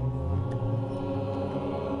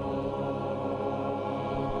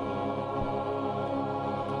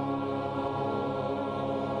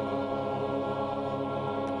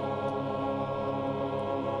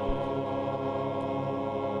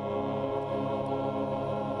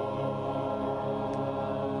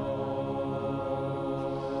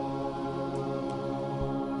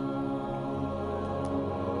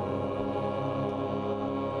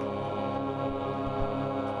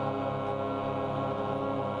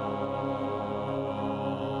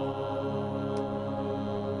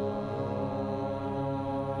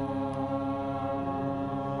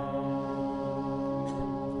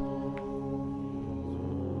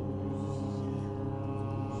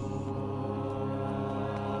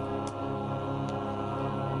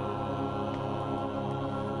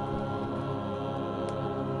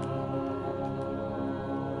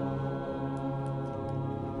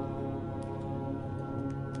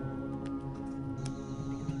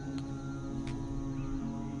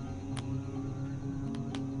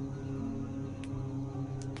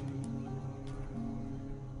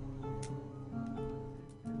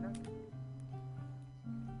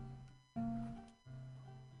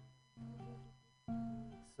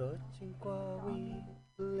 Sochinquawi,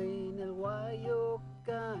 Lane el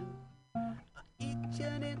Guayocan,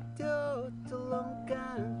 Ichanetio,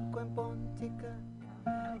 Tuloncan, Cuempontica,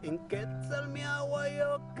 en Quetzal mi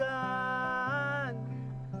Aguayocan,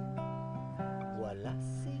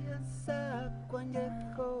 Walasia sa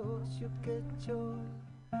Cuanyejo, Xuquechol,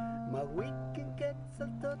 Mawikin Quetzal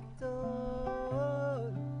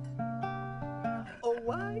Totol,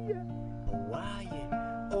 Owaya, Owaye,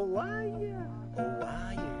 Owaye,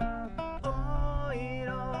 Owaye.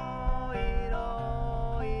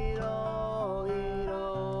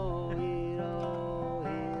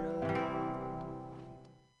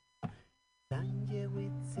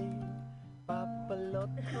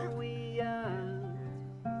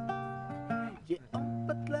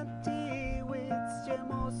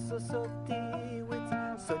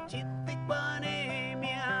 Sochitik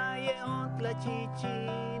panemia ye ontla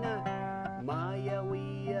chichina maya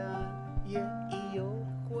wia ye iyo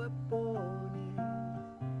cueponi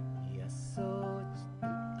ya soch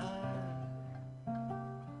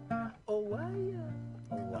owaya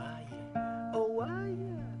owaya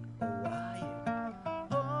owaya owaya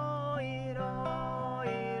oiro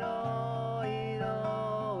iro iro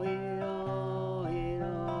iro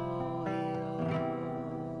iro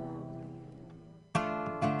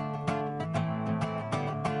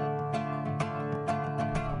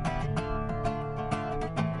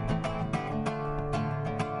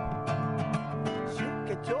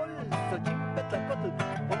Chol, Xochimpetlacotl,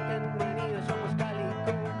 Oncan Manía, somos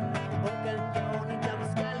Calico, Oncan Yaoni,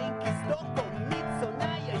 Tlaxcalin, Quiztoco,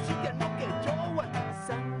 Mitzonaya, Xiquianoque, Chowa,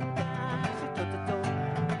 Santa, Xutototo,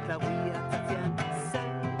 Tlahuia, Tatian,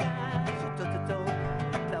 Santa, Xutototo,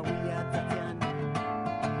 Tlahuia, Tatian.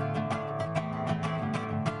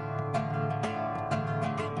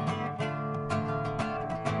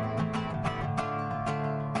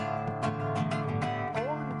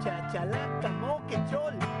 Oncha, Chalaca, Moque,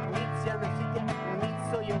 Chol, Mitzia, Mexica,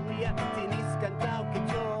 Mitzo, Yohuia, Tinis, Cantao,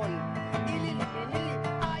 Quechol, Ilili, Ilili,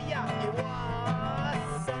 Aya, Ewa,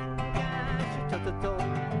 Sanca, Xutototo,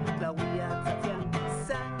 Tlahuia, Tatian,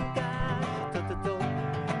 Sanca, Xutototo,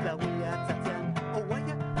 Tlahuia, Tatian,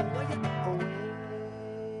 Owaya, Owaya, Owe.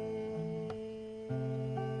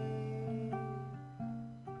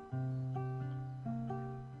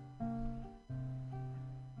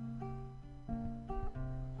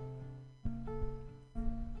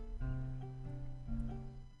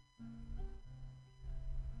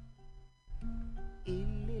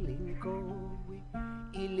 Ililinkowi,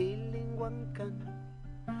 ililingwankan,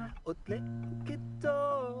 otlekito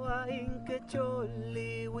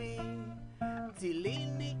ainkecholiwi,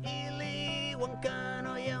 tilini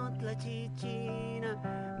iliwankano ya otlachichina,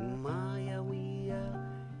 mayawia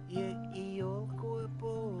ye iyo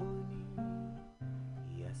cueponi,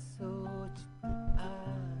 ya soch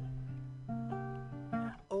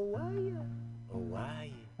owaya,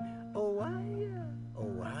 owaya, owaya,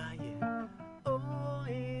 owaya. Oh,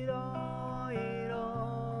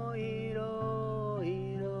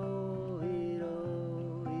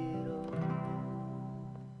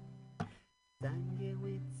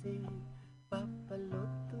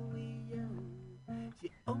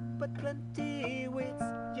 Santiwits,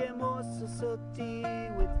 Yemoso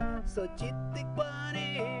Sotiwits, Sochitik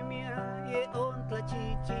Panemia, Ye Ontla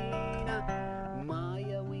Chichina,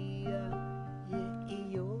 Maya Wia, Ye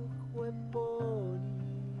Iyo Hueponi,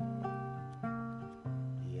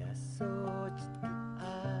 Yasoch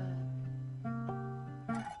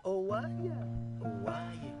Owaya,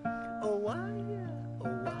 Owaya, Owaya,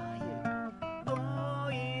 Owaya,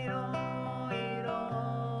 Oiro, Iro,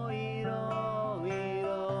 Iro,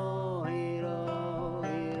 Iro, Iro,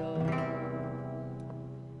 Iro.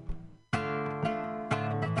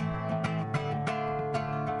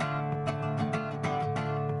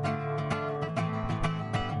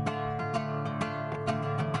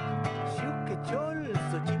 Shukechol,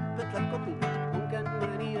 Xochimpetlacopi, Oncan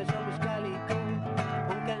María, Xahuixcalico,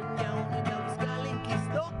 Oncan Yauna,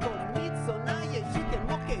 Tlahuixcaliquistoko, Mitzonaya,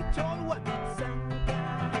 Xiquemoquecholua, Sanca,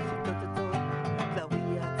 Xitototo,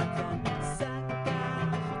 Tlahuia Tatian, Sanca,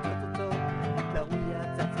 Xitototo, Tlahuia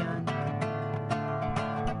Tatian.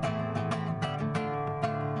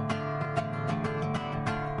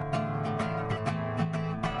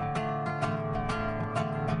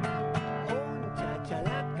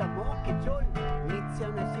 Chachalaca, moquechol,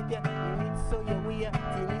 Mitziana Shitia, Mitzoyawia,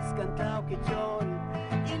 Tiniscantao quechol,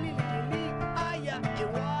 Ilili, Aya,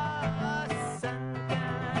 Ewa, Sanca,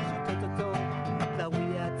 Xitototo,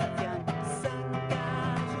 Tlahuia Tatian, Sanca,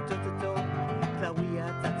 Xitototo, Tlahuia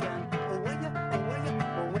Tatian, Owaya, Owaya,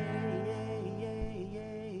 Owaya,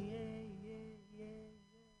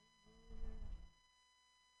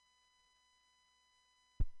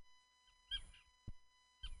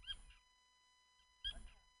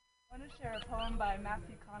 I want to share a poem by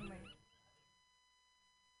Matthew Conley. It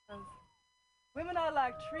says, women are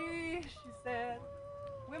like trees, she said.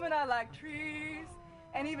 Women are like trees.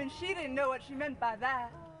 And even she didn't know what she meant by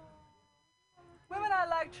that. Women are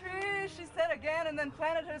like trees, she said again, and then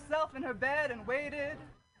planted herself in her bed and waited.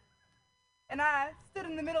 And I stood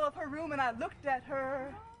in the middle of her room and I looked at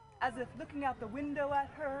her as if looking out the window at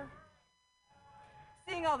her,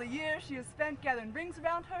 seeing all the years she has spent gathering rings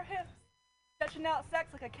around her hips, stretching out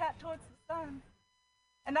sex like a cat towards the sun.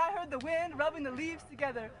 And I heard the wind rubbing the leaves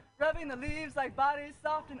together, rubbing the leaves like bodies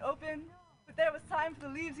soft and open. But there was time for the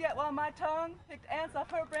leaves yet while my tongue picked ants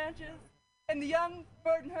off her branches. And the young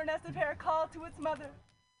bird in her nest of hair called to its mother.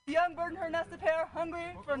 The young bird in her nest of hair,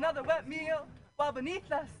 hungry for another wet meal, while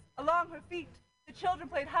beneath us, along her feet, the children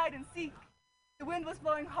played hide and seek. The wind was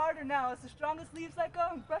blowing harder now as the strongest leaves let go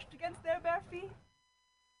and brushed against their bare feet.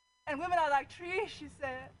 And women are like trees, she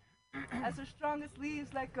said, as her strongest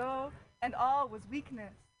leaves let go, and all was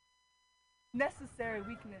weakness, necessary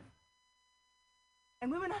weakness. And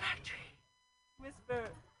women are like trees,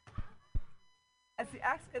 whispered, as the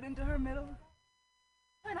axe cut into her middle.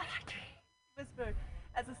 Women are like trees, she whispered,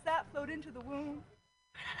 as the sap flowed into the womb.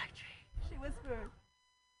 Women are like trees, she whispered,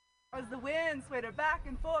 as the wind swayed her back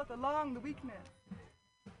and forth along the weakness,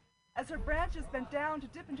 as her branches bent down to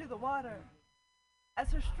dip into the water,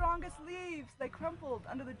 as her strongest leaves they crumpled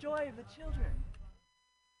under the joy of the children.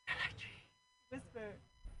 Like tree, whispered,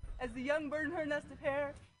 as the young bird in her nest of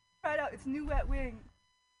hair spread out its new wet wings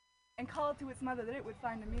and called to its mother that it would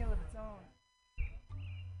find a meal of its own.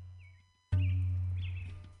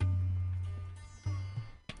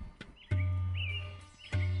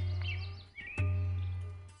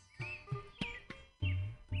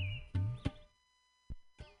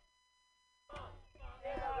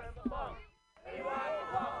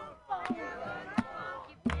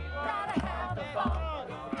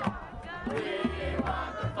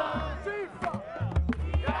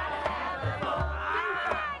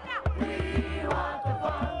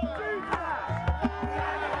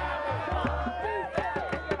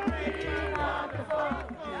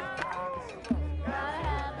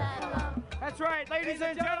 That's right, ladies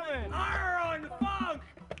and gentlemen. Arr on the funk.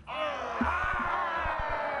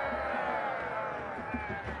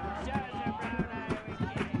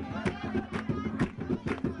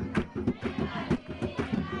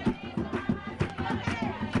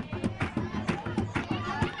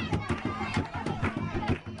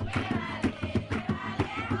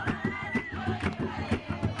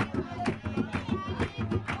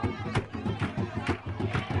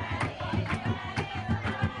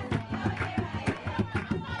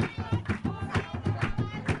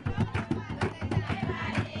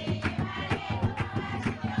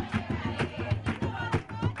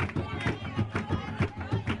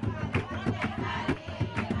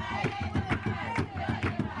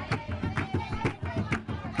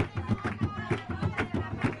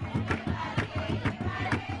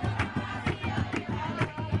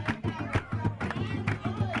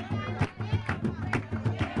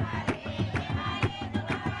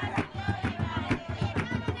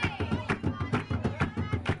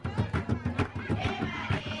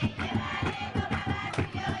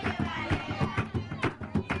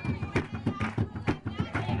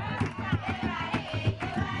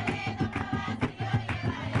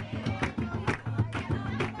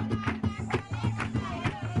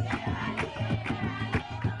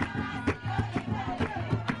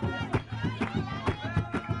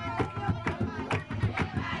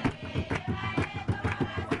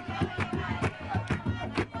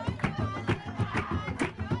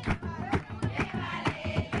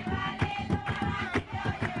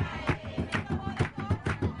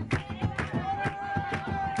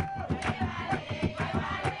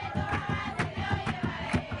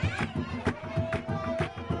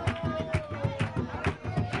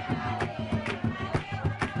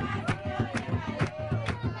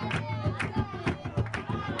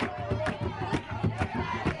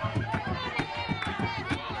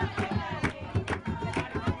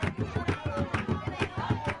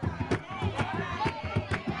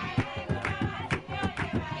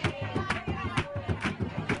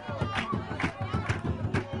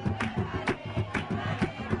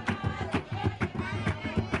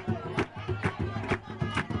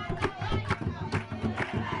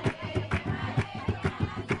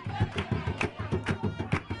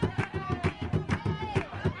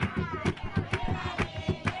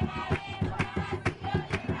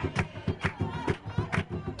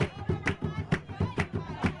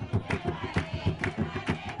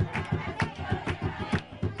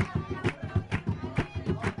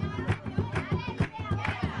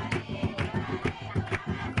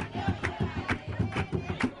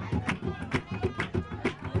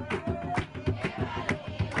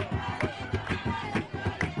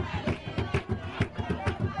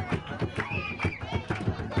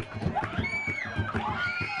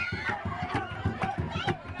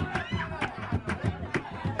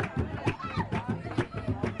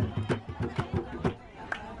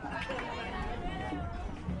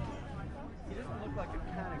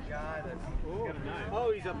 that's cool. Got a knife.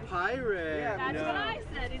 Oh, he's a pirate. Yeah, that's what I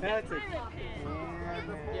said. He's That's a pirate pin.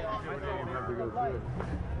 Yeah, I have to go through it.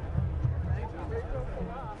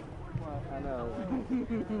 I know.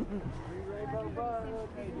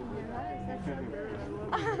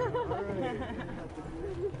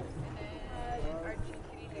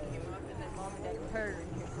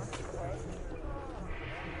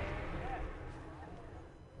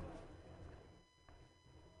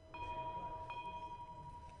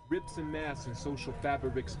 Rips and masts and social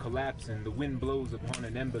fabrics collapsing. The wind blows upon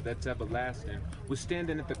an ember that's everlasting. We're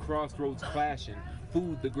standing at the crossroads clashing.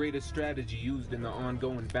 Food, the greatest strategy used in the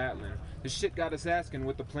ongoing battling. The shit got us asking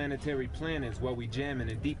what the planetary plan is while we jamming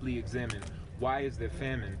and deeply examine. Why is there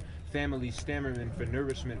famine? Families stammering for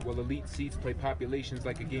nourishment while elite seats play populations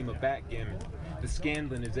like a game of backgammon. The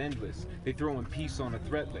scandalin' is endless. They throwing peace on a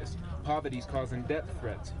threat list. Poverty's causing death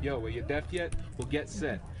threats. Yo, are you deaf yet? Well, get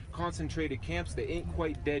set. Concentrated camps that ain't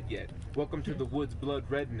quite dead yet. Welcome to the woods, blood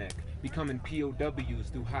redneck. Becoming POWs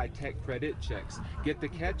through high-tech credit checks. Get the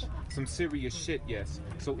catch? Some serious shit, yes.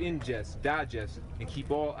 So ingest, digest, and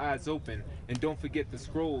keep all eyes open. And don't forget the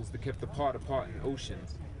scrolls that kept the part apart in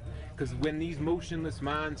oceans. Cause when these motionless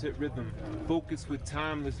minds hit rhythm, focus with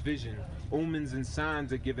timeless vision, omens and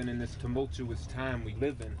signs are given in this tumultuous time we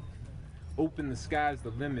live in. Open the sky's the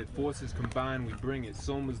limit, forces combine, we bring it.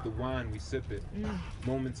 Soma's the wine, we sip it.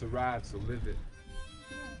 Moments arrive, so live it.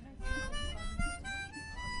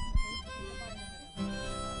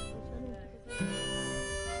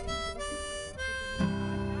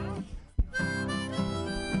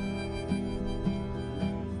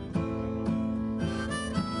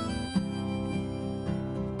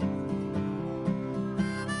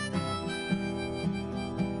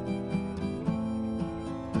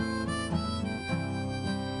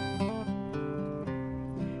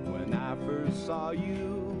 Saw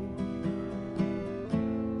you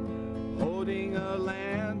holding a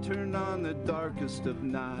lantern on the darkest of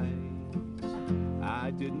nights.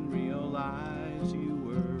 I didn't realize you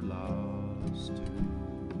were lost too.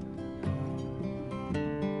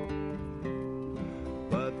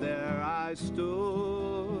 But there I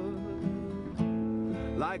stood,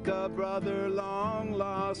 like a brother long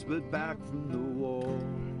lost but back from the war,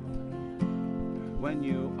 when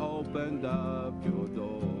you opened up your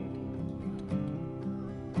door.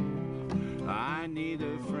 I need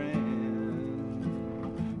a friend,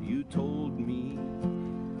 you told me,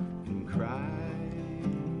 and cried.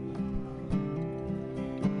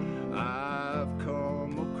 I've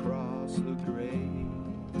come across the great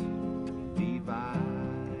divide.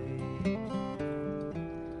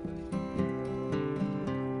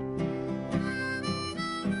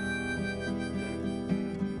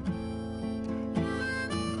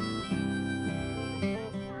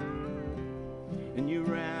 And you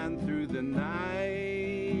ran through the night.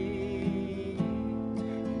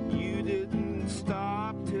 You didn't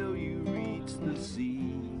stop till you reached the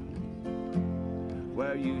sea,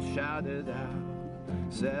 where you shouted out,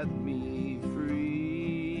 set me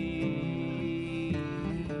free.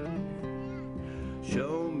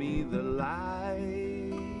 Show me the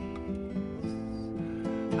lights.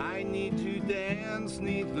 I need to dance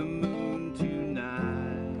 'neath the moon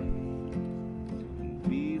tonight and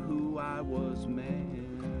be who I was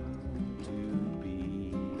meant to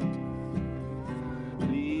be.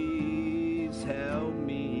 Please help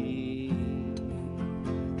me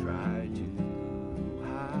try to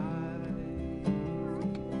hide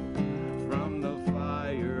from the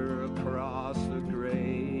fire across the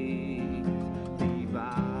great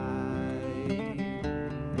divide.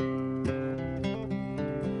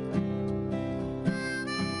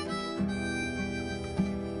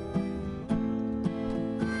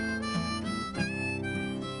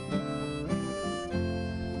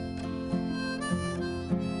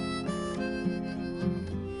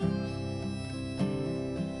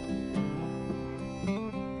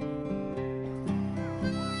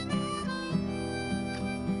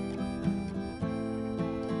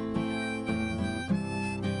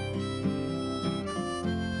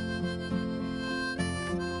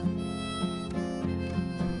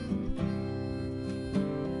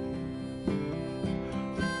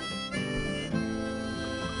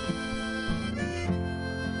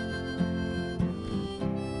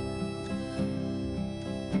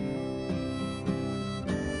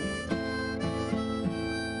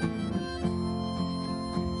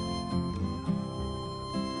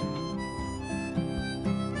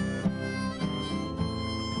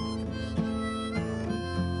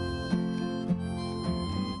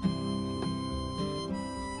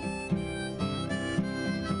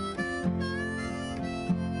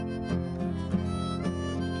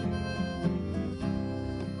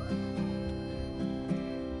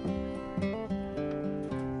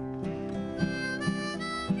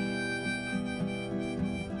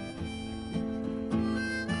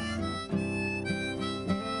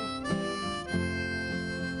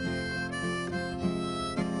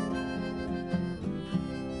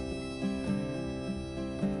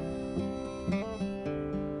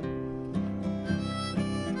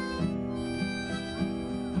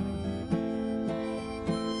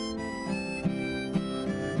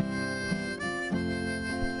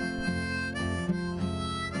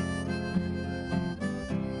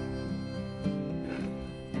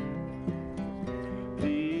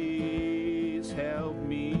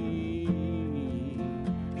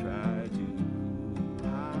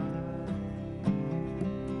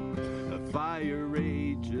 Fire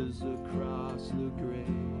rages across the great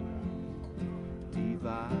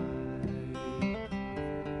divide.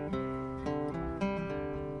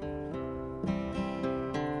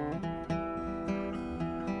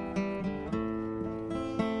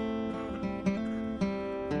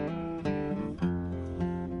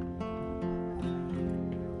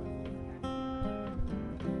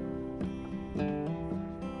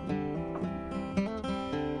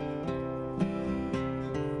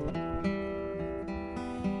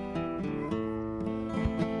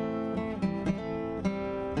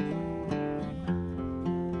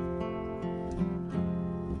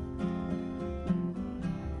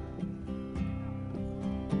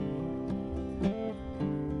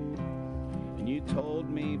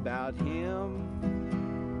 About him.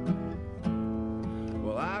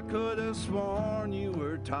 Well, I could have sworn you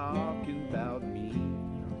were talking about me,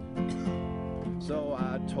 so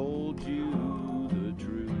I told you the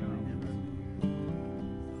truth.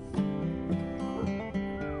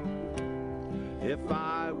 If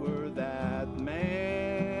I were that man,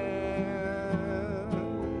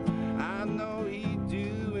 I know he'd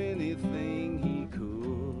do anything he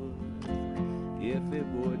could if it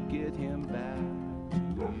would get him back.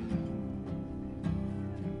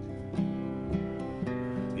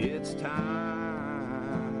 It's time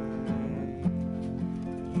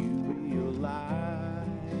you realize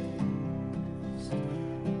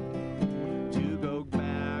to go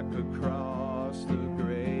back across the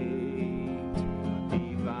great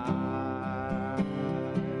divide.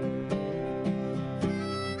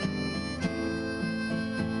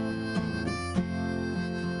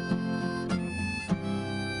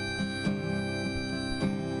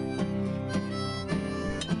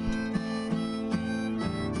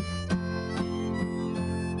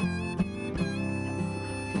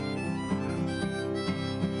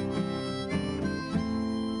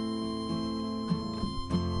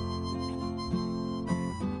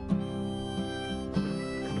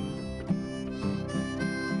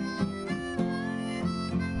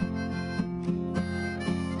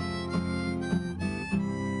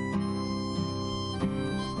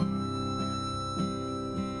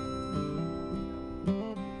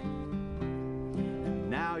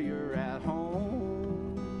 Now you're at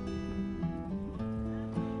home.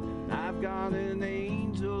 I've got an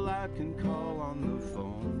angel I can call on the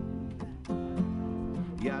phone.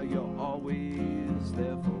 Yeah, you're always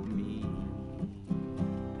there for me.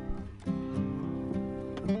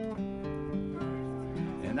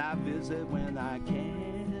 And I visit when I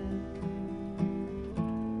can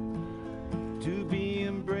to be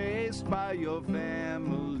embraced by your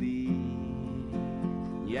family.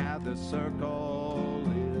 Yeah, the circle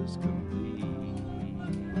is complete.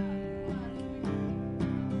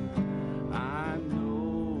 I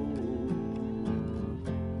know,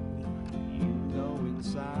 you know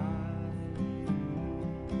inside,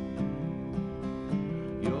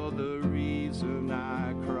 you're the reason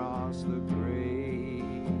I cross the great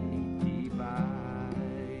divide.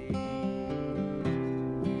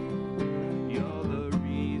 You're the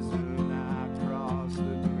reason I cross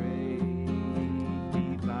the great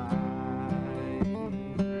divide.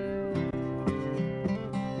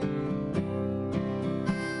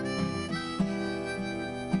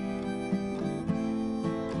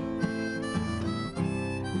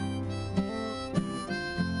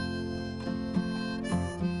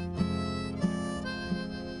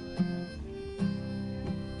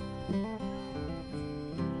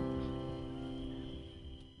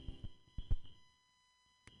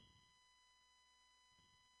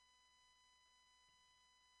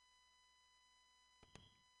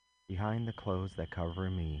 Behind the clothes that cover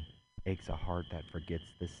me aches a heart that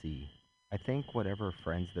forgets the sea. I think whatever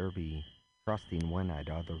friends there be, trusting when I'd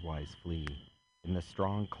otherwise flee. In the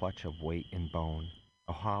strong clutch of weight and bone,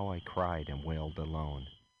 oh how I cried and wailed alone.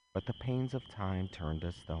 But the pains of time turned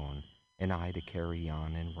to stone, and I to carry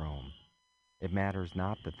on and roam. It matters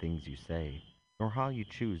not the things you say, nor how you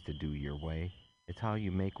choose to do your way. It's how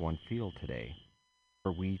you make one feel today,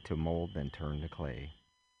 for we to mold then turn to clay.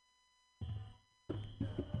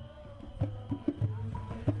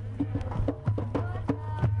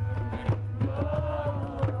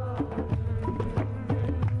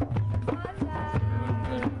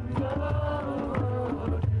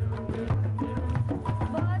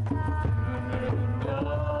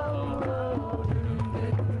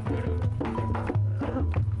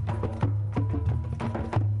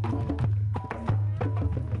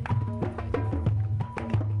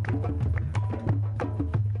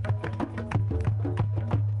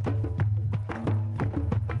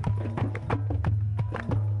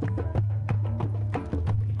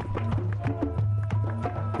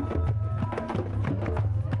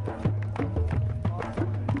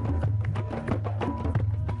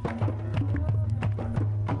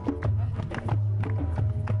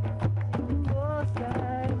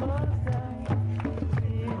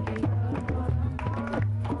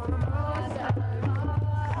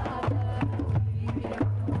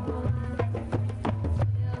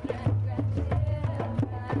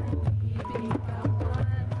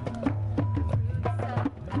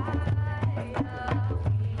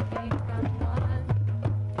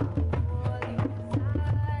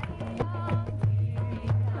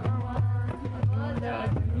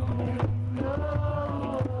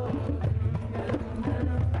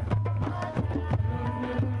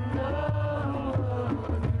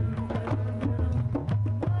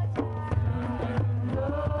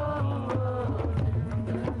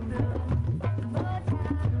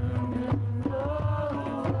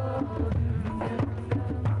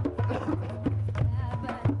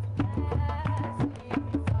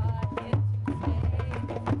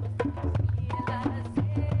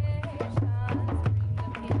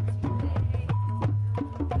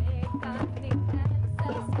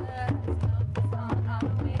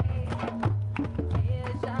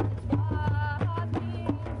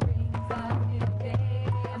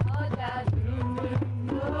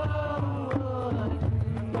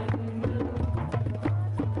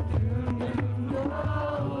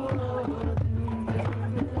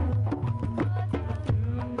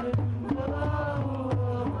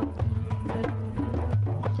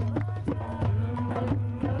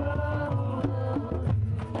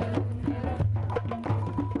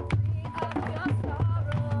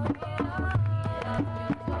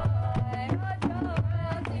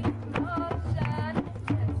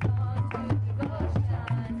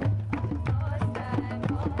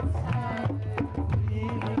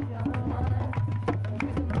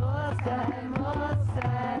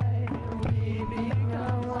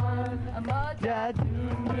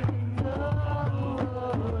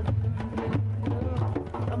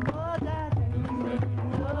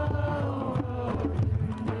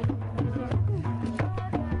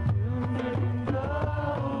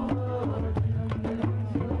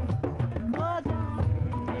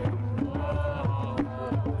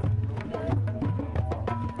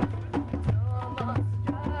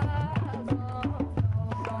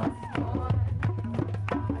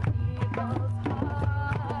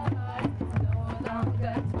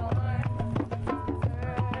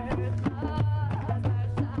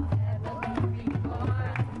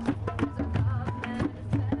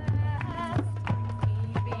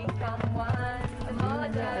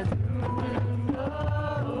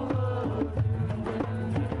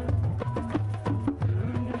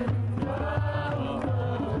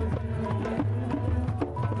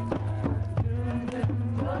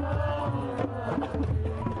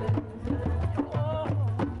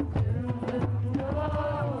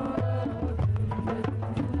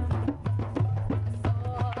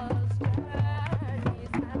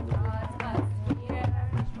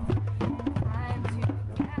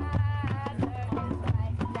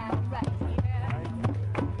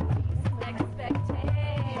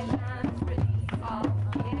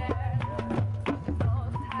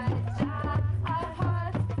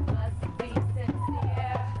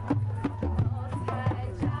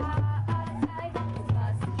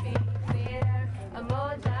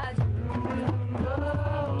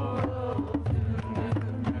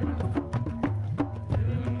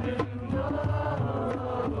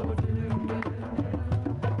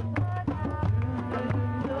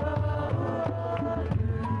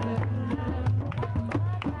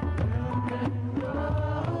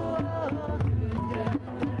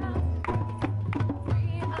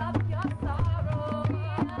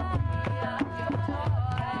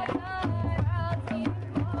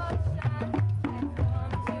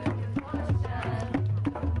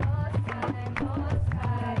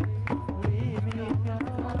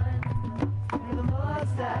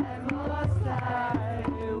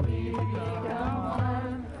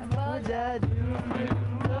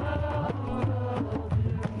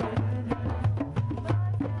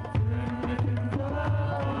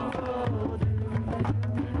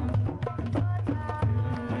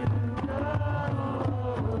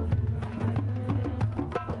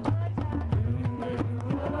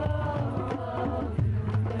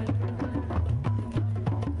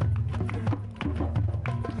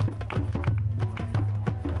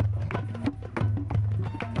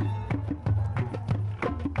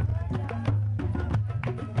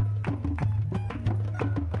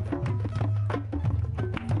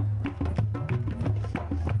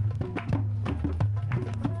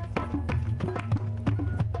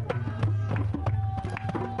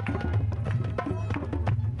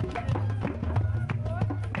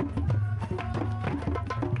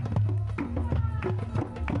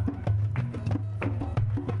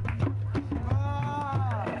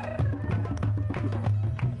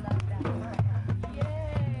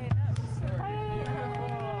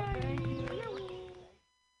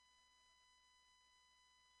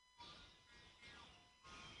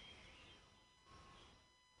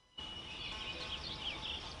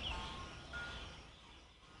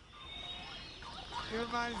 It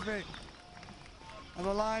reminds me of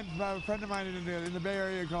a line by a friend of mine in the Bay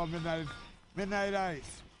Area called Midnight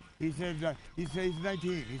Ice. He says he's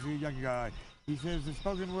 19. He's a young guy. He says the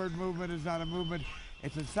spoken word movement is not a movement.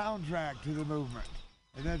 It's a soundtrack to the movement.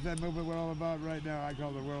 And that's that movement we're all about right now. I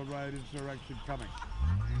call the worldwide insurrection coming.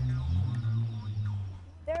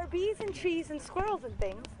 There are bees and trees and squirrels and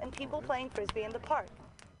things, and people playing frisbee in the park.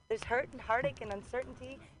 There's hurt and heartache and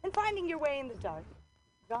uncertainty, and finding your way in the dark.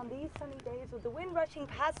 But on these sunny days, with the wind rushing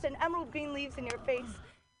past and emerald green leaves in your face,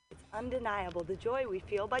 it's undeniable the joy we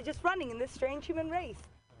feel by just running in this strange human race.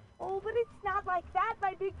 Oh, but it's not like that,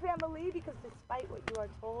 my big family, because despite what you are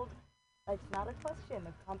told, life's not a question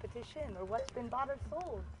of competition or what's been bought or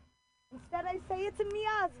sold. Instead, I say it's a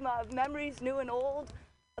miasma of memories new and old,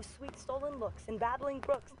 of sweet stolen looks and babbling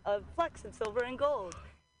brooks, of flecks of silver and gold.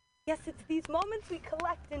 Yes, it's these moments we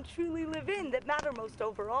collect and truly live in that matter most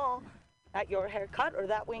overall. Not your haircut or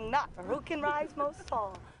that wing knot, or who can rise most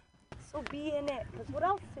tall. So be in it, because what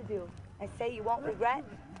else to do? I say you won't regret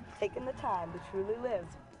taking the time to truly live,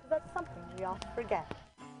 because that's something we often forget.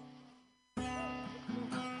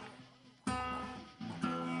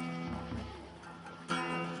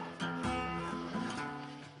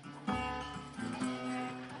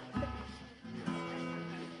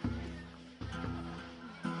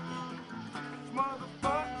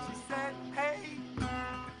 Motherfucker, she said, hey,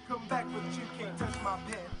 come back, but you can't touch my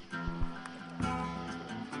pen.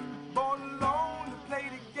 Born alone to play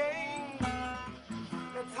the game,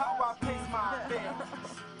 that's how I place my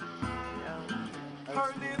bets. Her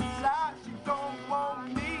little lie, she don't want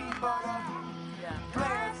me, but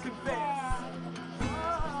glad to confess.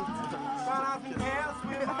 Found out who else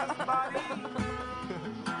with my body.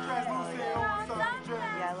 Translucent on some dress.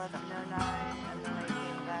 Yeah, I left no night, and then I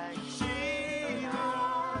came back. She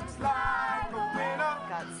looks like a winner.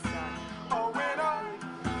 Got stuck. A winner.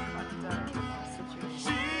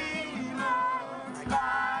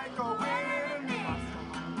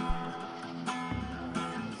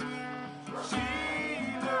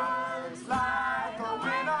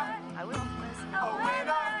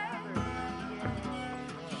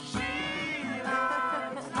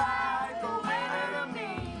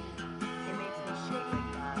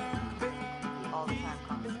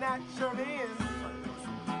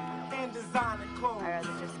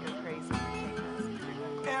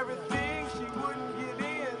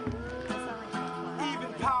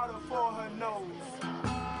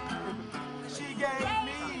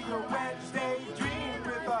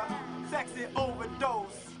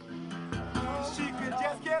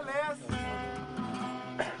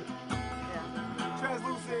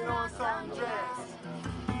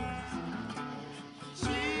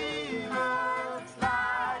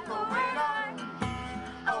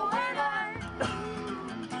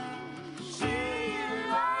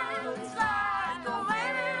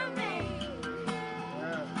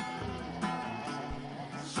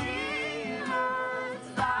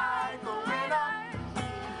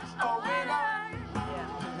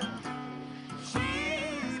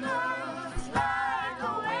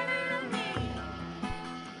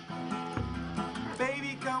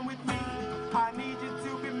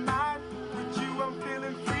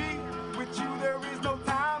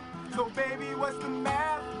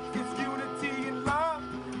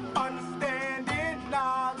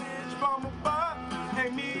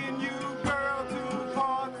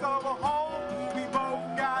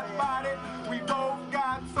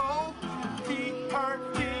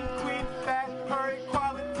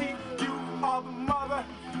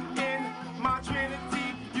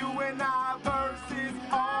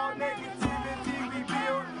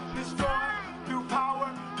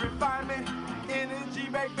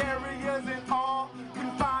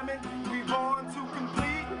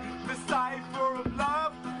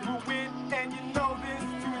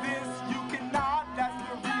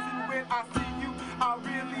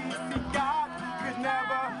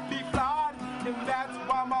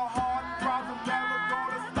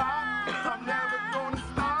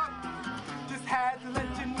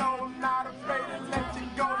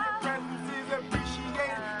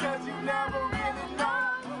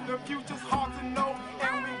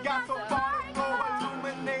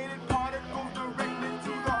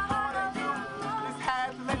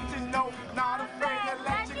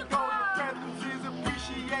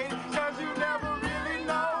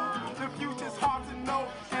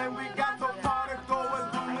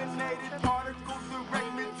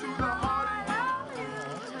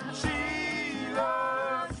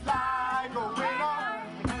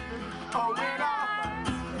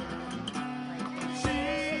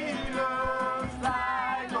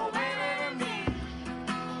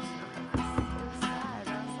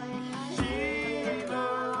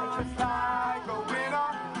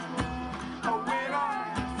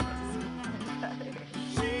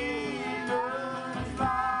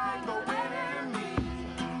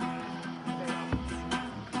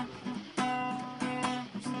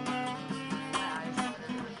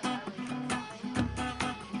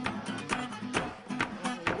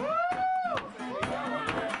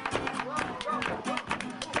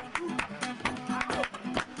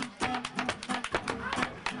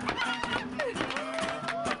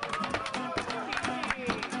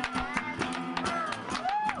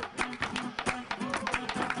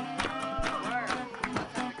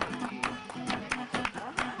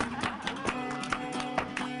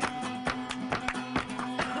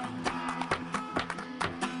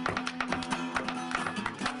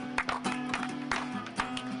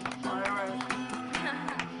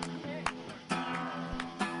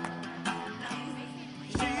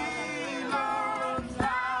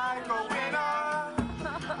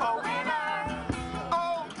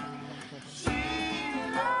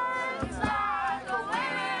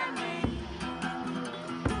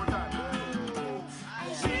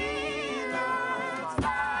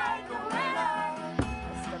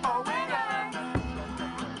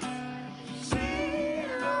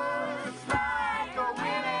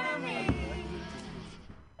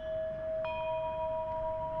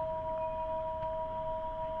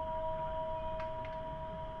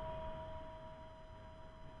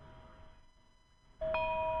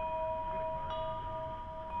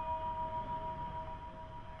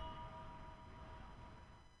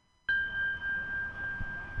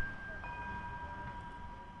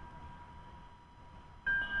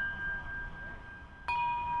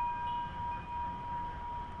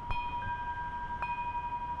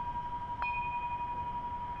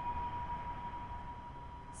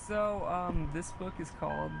 So, this book is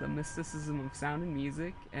called The Mysticism of Sound and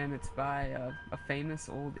Music, and it's by a famous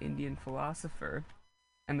old Indian philosopher.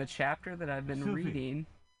 And the chapter that I've been reading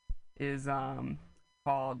is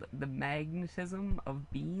called The Magnetism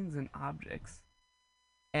of Beings and Objects.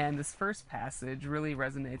 And this first passage really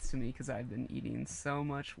resonates to me because I've been eating so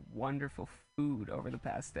much wonderful food over the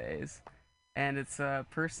past days. And it's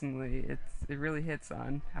personally, it really hits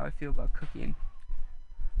on how I feel about cooking.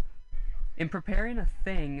 In preparing a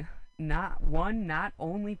thing, not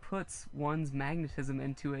only puts one's magnetism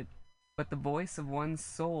into it, but the voice of one's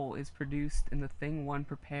soul is produced in the thing one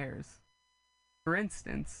prepares. For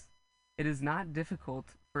instance, it is not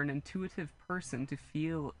difficult for an intuitive person to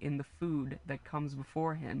feel in the food that comes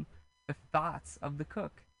before him the thoughts of the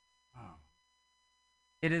cook. Wow.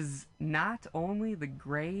 It is not only the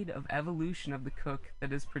grade of evolution of the cook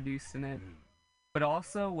that is produced in it, but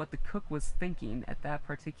also what the cook was thinking at that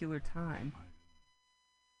particular time.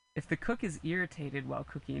 If the cook is irritated while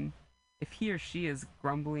cooking, if he or she is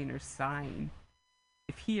grumbling or sighing,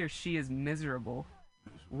 if he or she is miserable,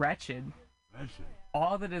 wretched,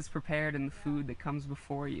 all that is prepared in the food that comes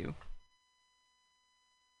before you.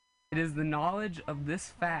 It is the knowledge of this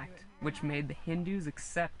fact which made the Hindus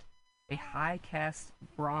accept a high caste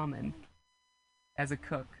Brahmin as a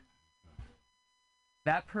cook.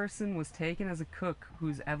 That person was taken as a cook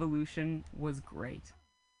whose evolution was great,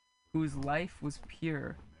 whose life was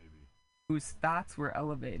pure, whose thoughts were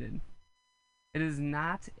elevated. It is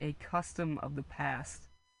not a custom of the past,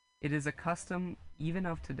 it is a custom even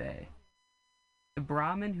of today. The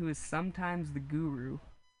Brahmin who is sometimes the guru,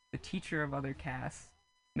 the teacher of other castes,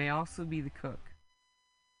 may also be the cook.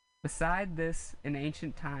 Beside this, in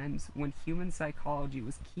ancient times, when human psychology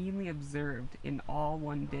was keenly observed in all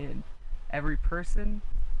one did, every person,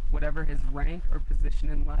 whatever his rank or position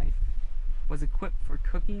in life, was equipped for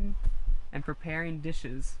cooking and preparing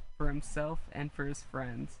dishes for himself and for his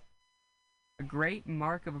friends. A great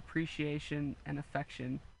mark of appreciation and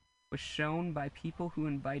affection was shown by people who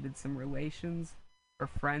invited some relations or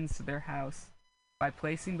friends to their house by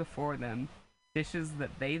placing before them dishes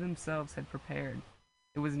that they themselves had prepared.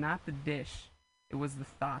 It was not the dish, it was the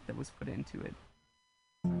thought that was put into it.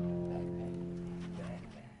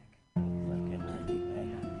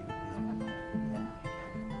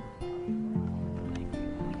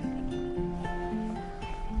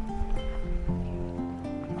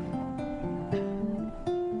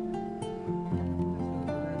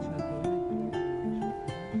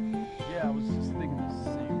 Yeah, I was just thinking the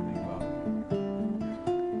same thing about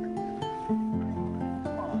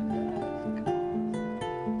Come on, guys.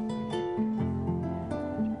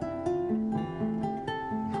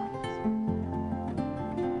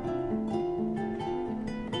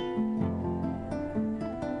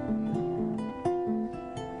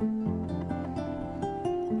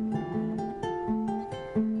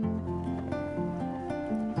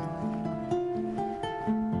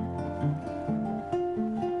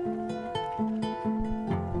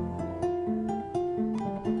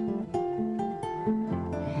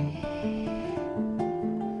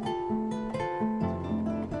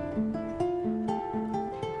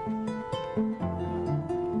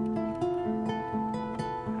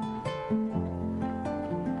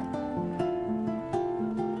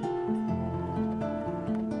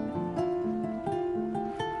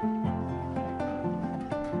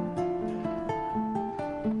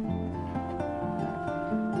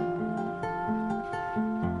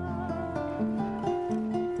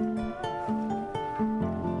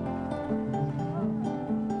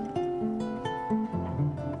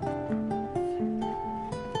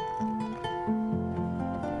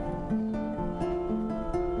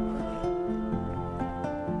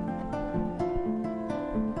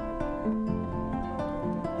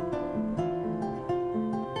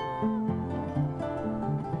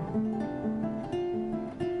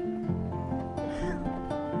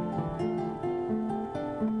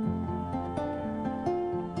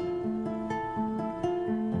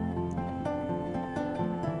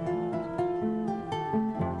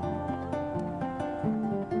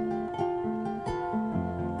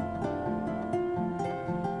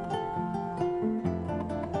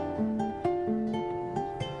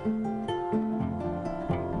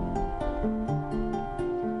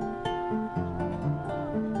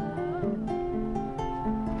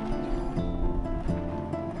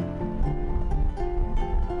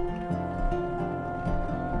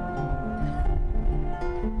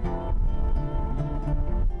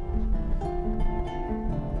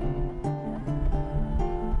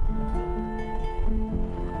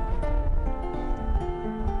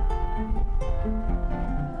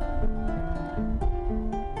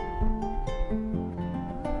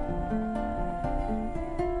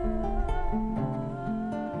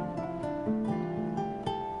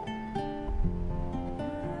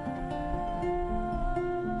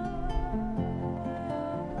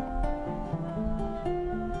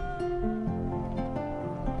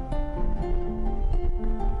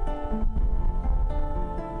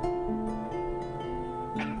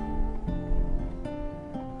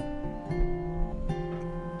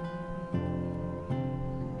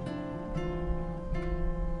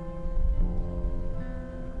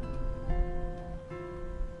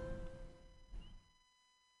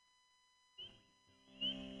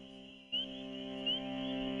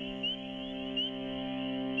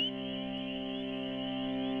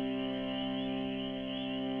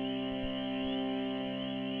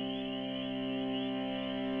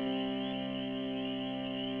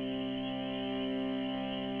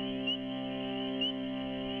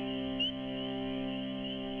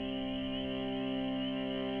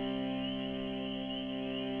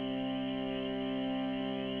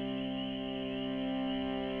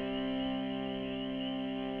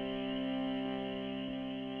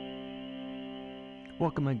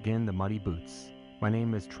 Welcome again to Muddy Boots. My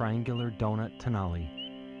name is Triangular Donut Tenali,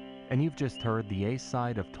 and you've just heard the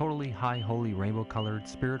A-side of Totally High Holy Rainbow Colored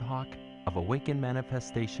Spirit Hawk of Awakened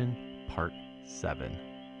Manifestation, Part 7.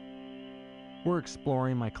 We're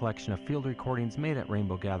exploring my collection of field recordings made at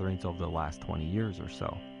rainbow gatherings over the last 20 years or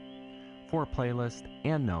so. For a playlist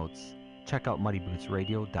and notes, check out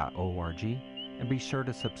muttybootsradio.org and be sure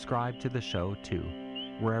to subscribe to the show too,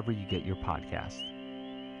 wherever you get your podcast.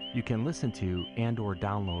 You can listen to and or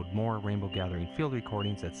download more Rainbow Gathering field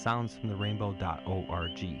recordings at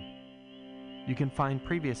soundsfromtherainbow.org. You can find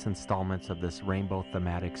previous installments of this Rainbow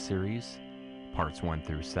thematic series, parts 1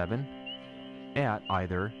 through 7, at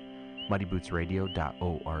either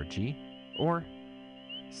muttybootsradio.org or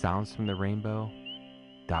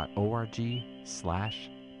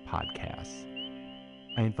soundsfromtherainbow.org/podcasts.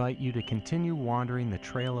 I invite you to continue wandering the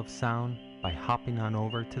trail of sound by hopping on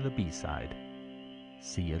over to the B-side.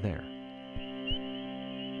 See you there.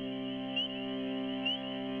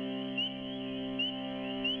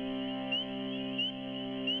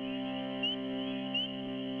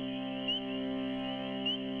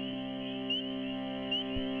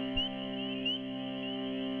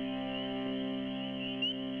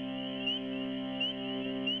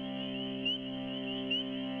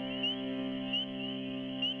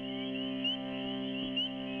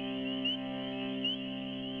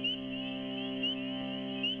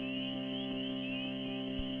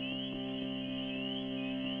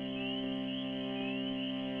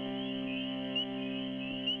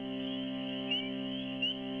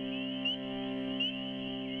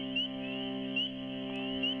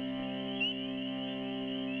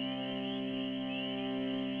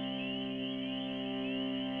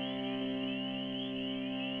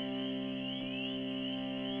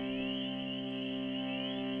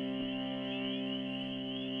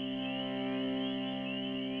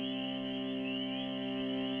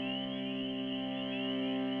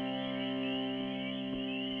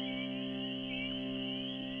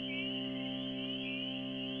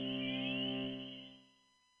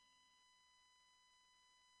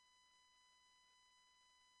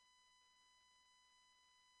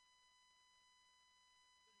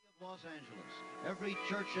 Los Angeles, every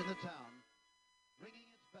church in the town ringing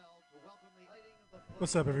its bell to welcome the lighting of the...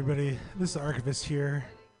 What's up, everybody? This is the Archivist here.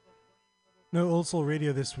 No Old Soul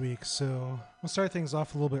Radio this week, so we'll start things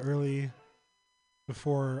off a little bit early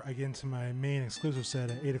before I get into my main exclusive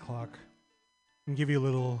set at 8 o'clock and give you a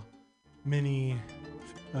little mini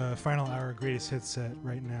final hour greatest hits set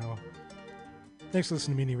right now. Thanks for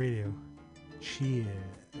listening to MutinyRadio. Cheers.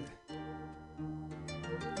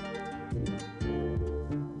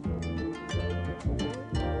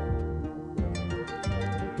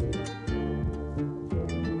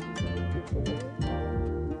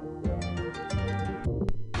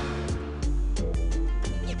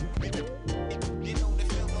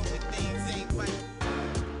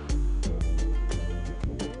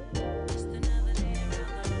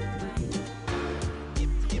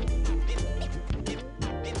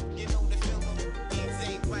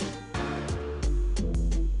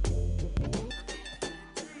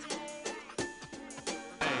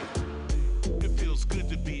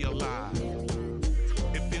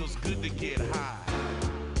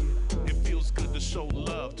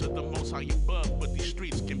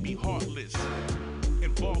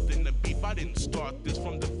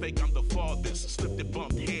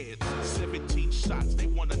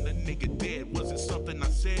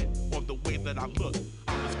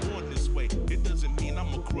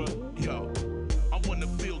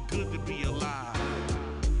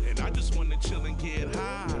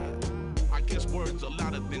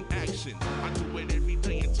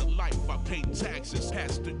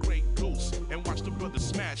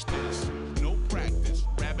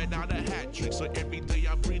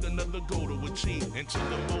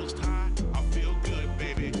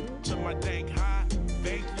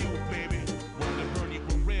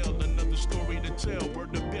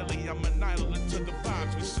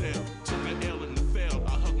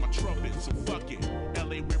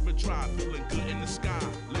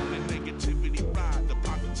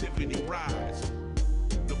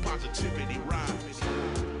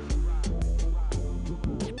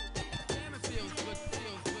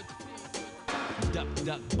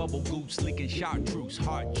 Bubble goose, licking chartreuse,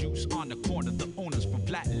 hard juice on the corner. The owners from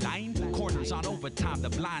Flatline, corners workers on overtime. The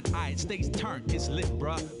blind eye stays turned. It's lit,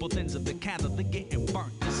 bruh. Both ends of the candle, they're getting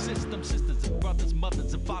burnt. The system, sisters and brothers,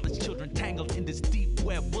 mothers and fathers, children tangled in this deep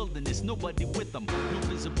web wilderness. Nobody with them. No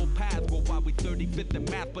visible path. Well, why we 35th in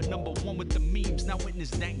math, but number one with the memes. Now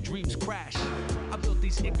witness dank dreams crash. I built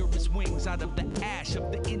these Icarus wings out of the ash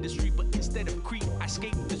of the industry, but instead of creep, I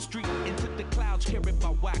escaped the street into the clouds carried by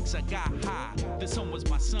wax. I got high. The sun was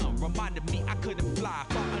my son, reminded me I couldn't fly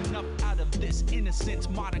far enough out of this innocence.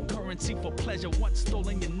 Modern currency for pleasure. Once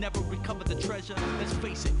stolen, you never recover the treasure. Let's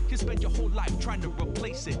face it, you spend your whole life trying to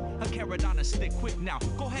replace it. A carrot on a stick, quick now,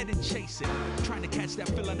 go ahead and chase it. Trying to catch that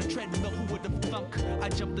fill on a treadmill, who would have thunk? I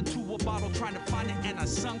jumped into a bottle trying to find it and I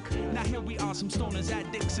sunk. Now here we are, some stoners,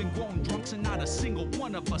 addicts, and grown drunks, and not a single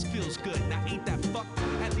one of us feels good. Now ain't that fucked?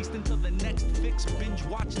 At least until the next fix. Binge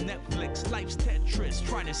watch Netflix. Life's Tetris.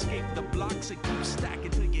 Trying to escape the blocks. It keeps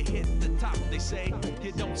stacking till you hit the top. They say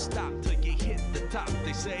you don't stop till you hit the top.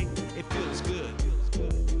 They say it feels good.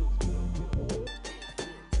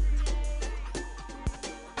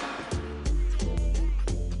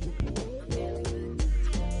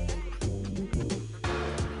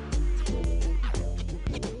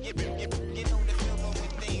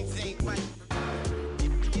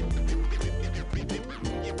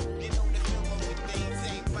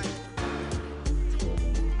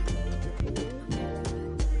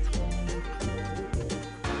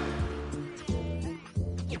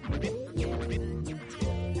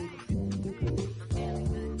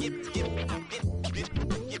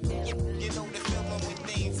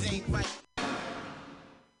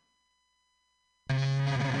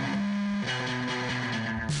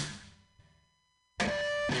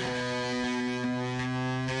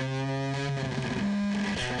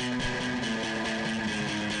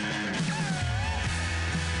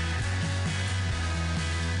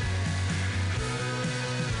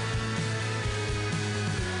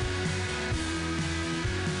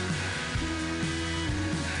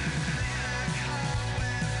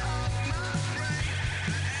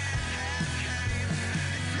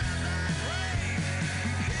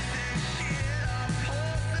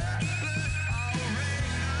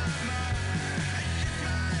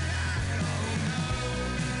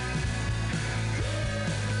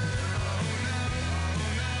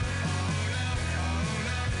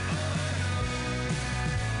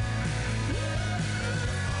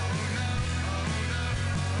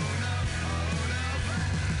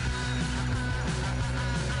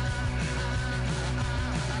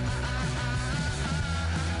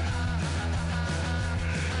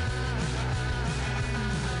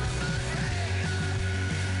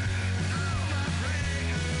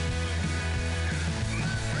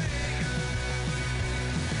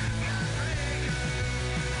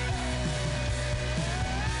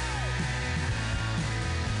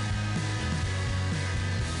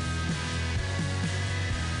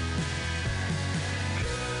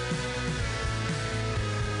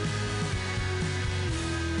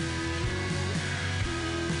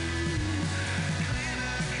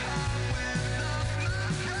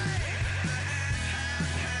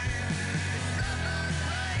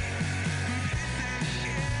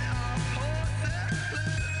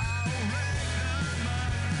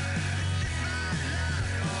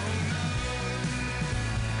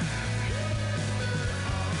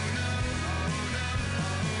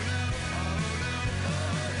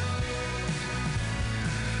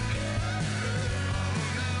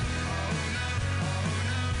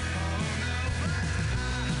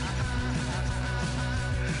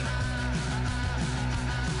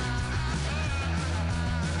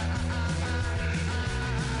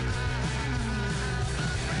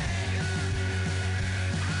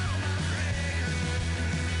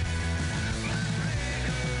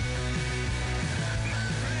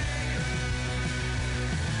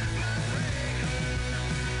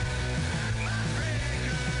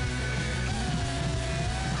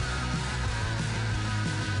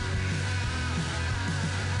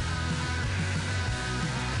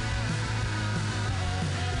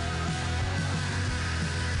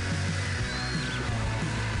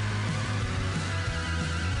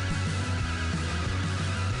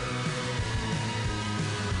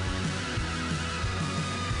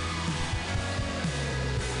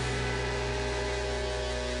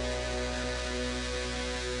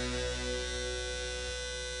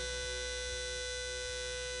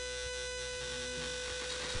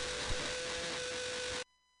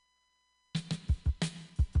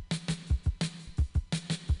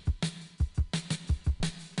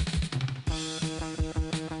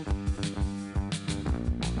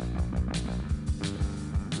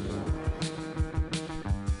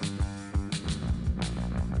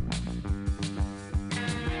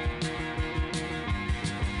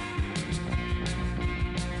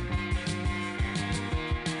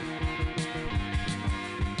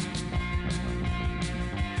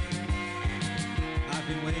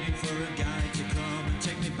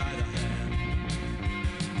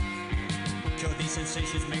 These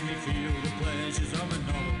sensations make me feel the pleasures of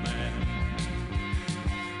a normal man.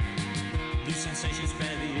 These sensations spare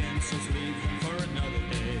the insults, leave them for another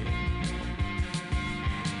day.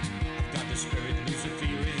 I've got the spirit, lose the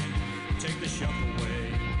feeling, take the shock away.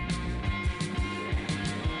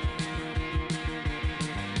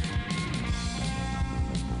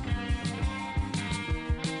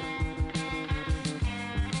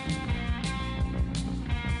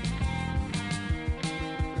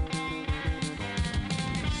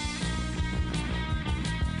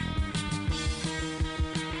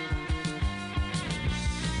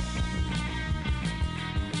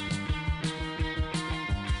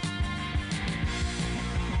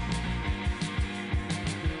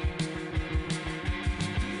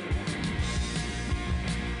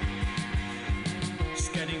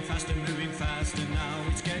 Getting faster, moving faster, now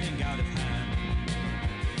it's getting out of hand.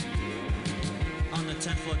 On the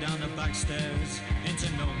 10th floor, down the back stairs,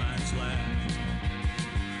 into no man's land.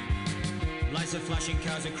 Lights are flashing,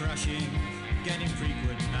 cars are crashing, getting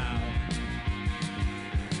frequent now.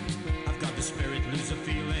 I've got the spirit, lose the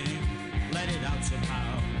feeling, let it out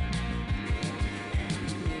somehow.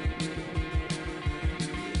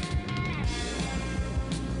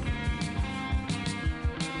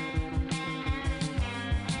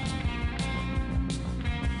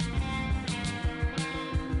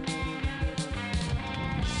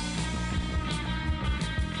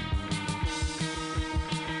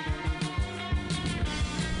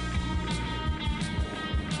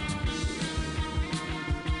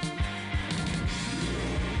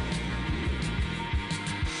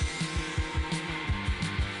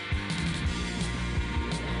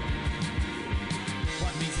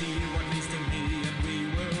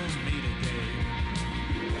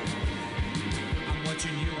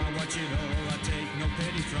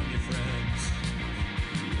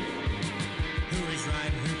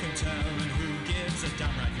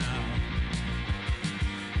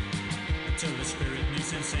 Till the spirit new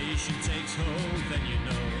sensation takes hold, then you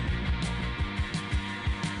know.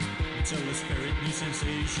 Till the spirit new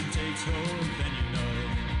sensation takes hold, then you know.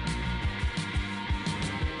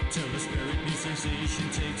 Till the spirit new sensation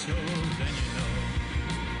takes hold, then you know.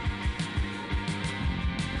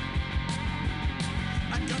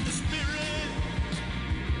 I got the spirit,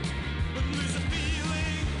 but lose the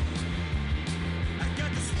feeling. I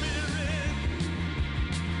got the spirit,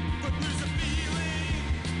 but lose the feeling.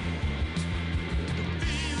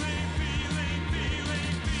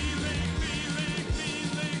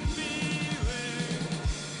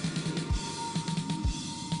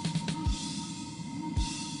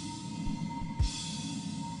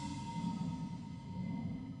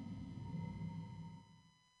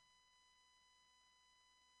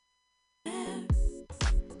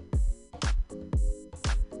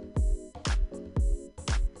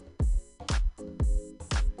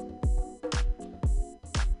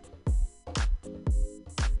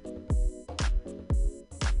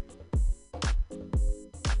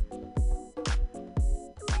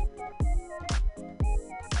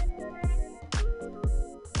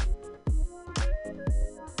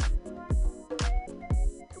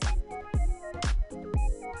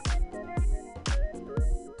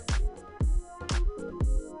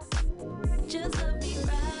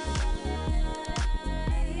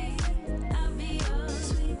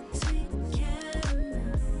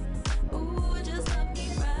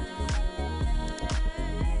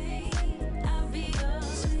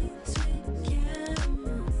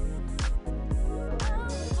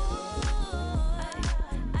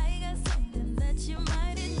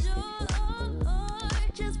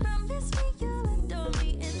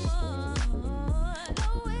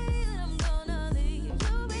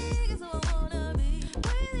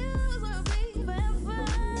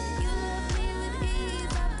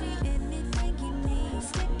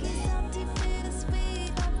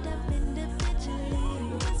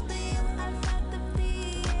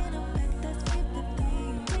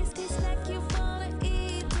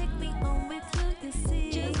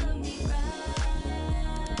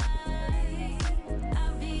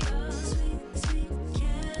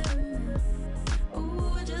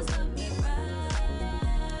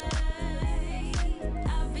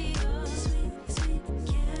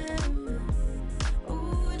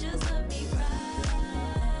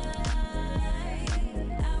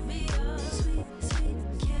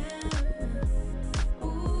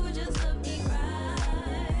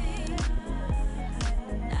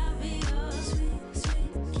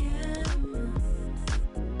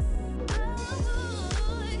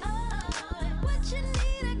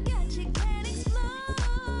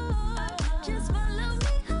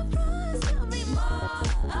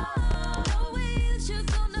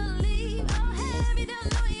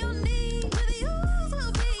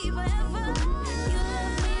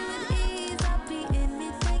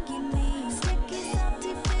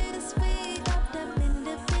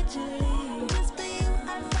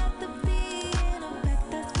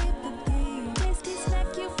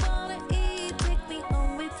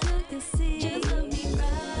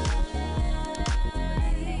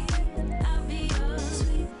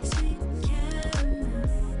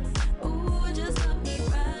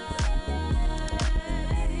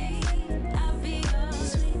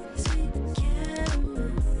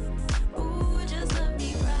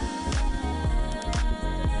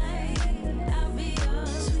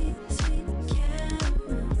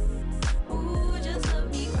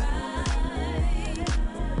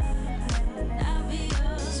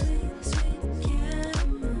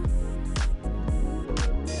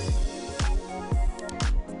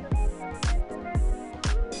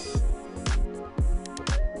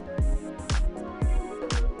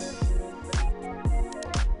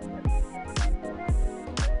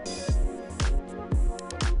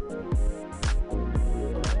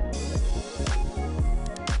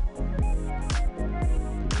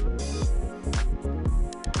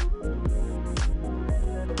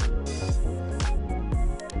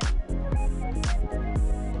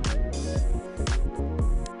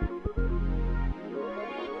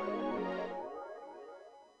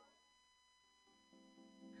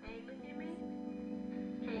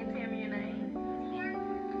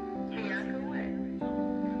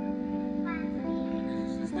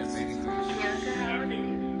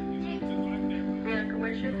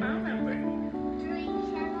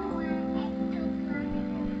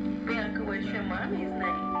 What's your mommy's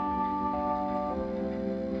name?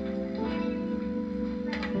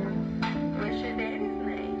 What's your daddy's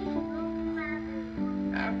name?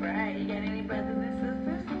 All right. You got any brothers and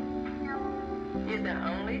sisters? No. You're the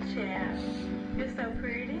only child. You're so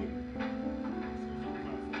pretty.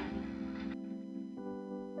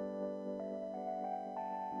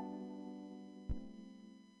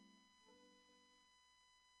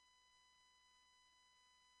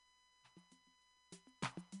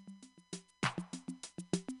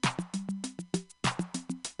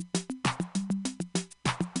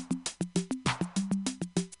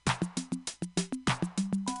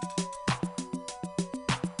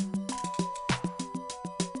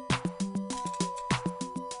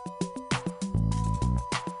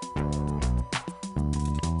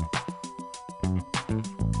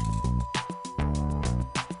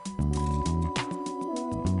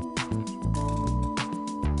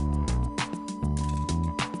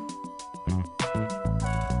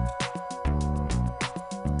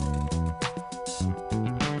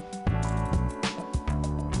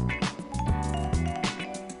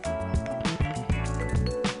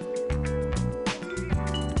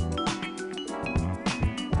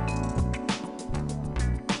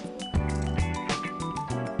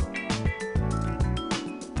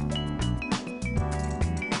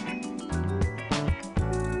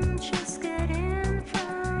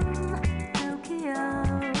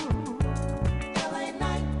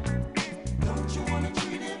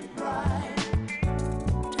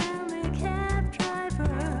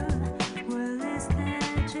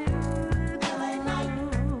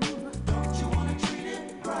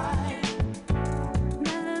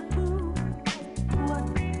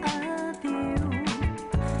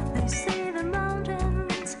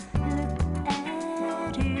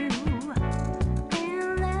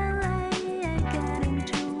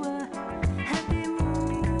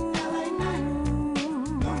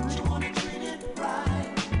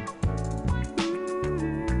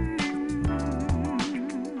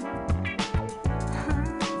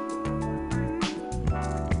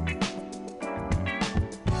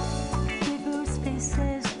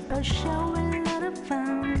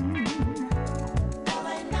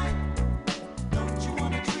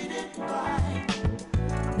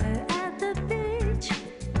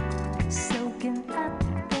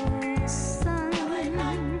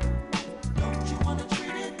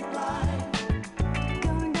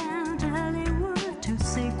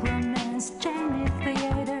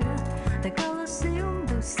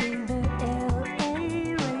 LA.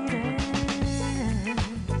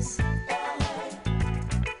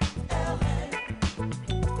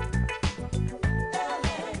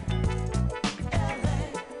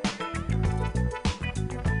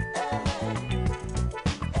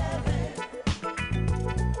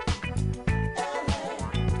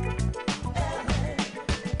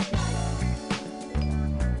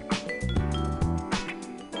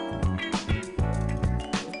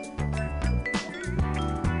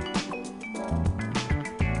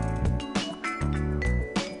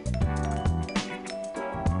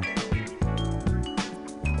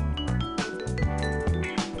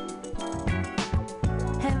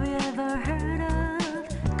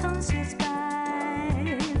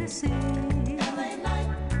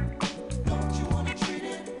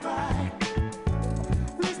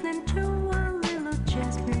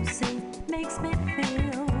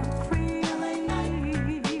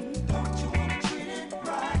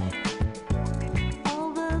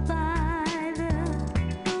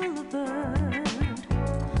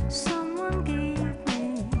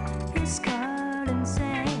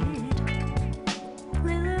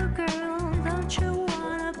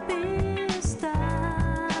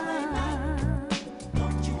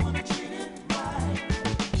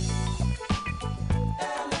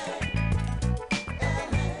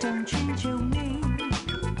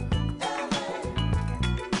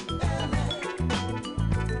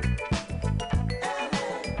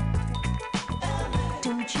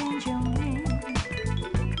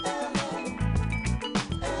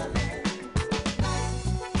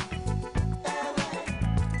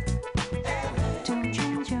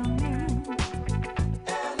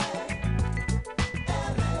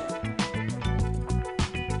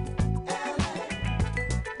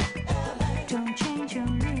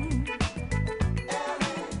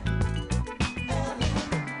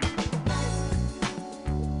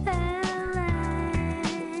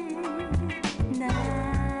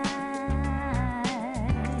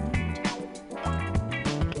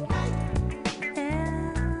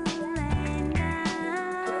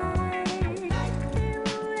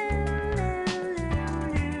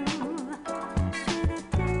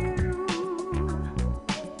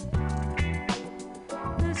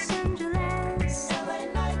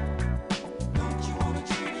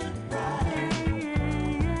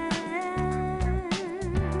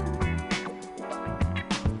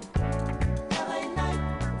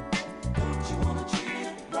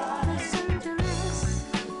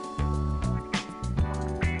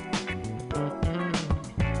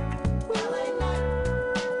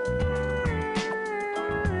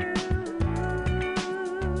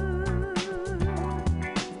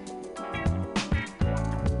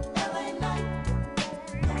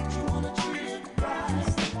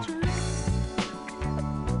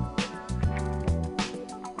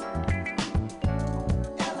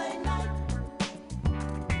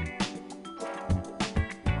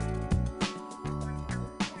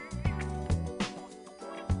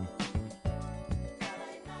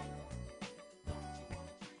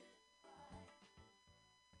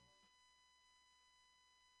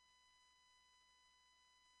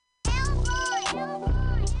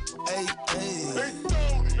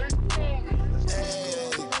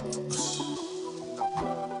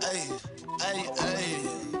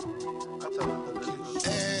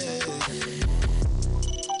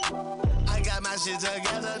 shit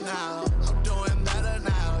together now. I'm doing better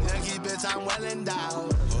now. Yankee bitch, I'm well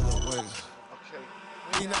endowed. Hold up, wait.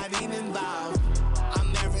 We not even involved.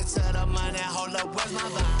 I'm married to the money. Hold up, where's my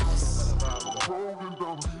vows?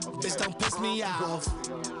 Bitch, don't piss me off.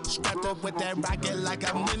 Strapped up with that rocket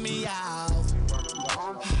like I'm with me out.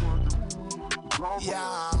 Yo,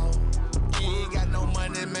 you ain't got no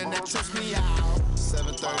money, man, that trips me out.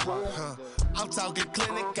 7:30, I'm talking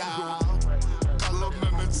clinical. Call up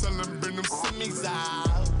men and tell them bring them semis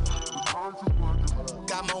out.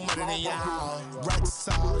 Got more money than y'all. Right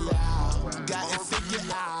all y'all. Got it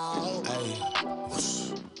figured out. Hey,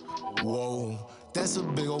 whoa, that's a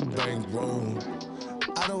big old bankroll.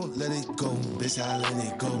 I don't let it go, bitch, I let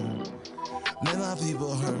it go. Man, my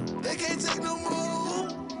people hurt. They can't take no more.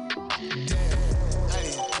 Damn,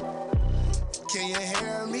 hey, can you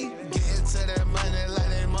hear me? Getting to that money like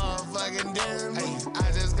they motherfucking damn me. Hey,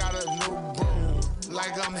 I just got a new boo,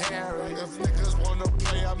 like I'm Harry. If niggas wanna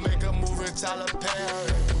play, I make a move and Tyler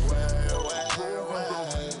Perry. Well.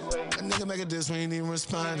 A nigga make a diss, we ain't even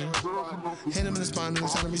responding. Hit him in the spine,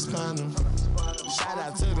 niggas tryna respond him. Shout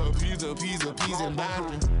out to the P's and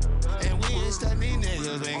bonding. And we ain't studying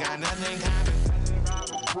niggas, we ain't got nothing in common.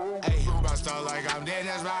 Hey, bust out like I'm dead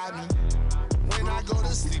as Rodney. When I go to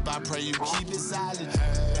sleep, I pray you keep it silent.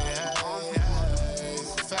 Hey.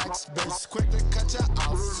 Facts, bitch, quick to cut you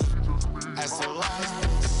off. That's the last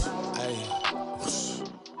bitch. Hey,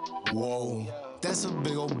 whoa, that's a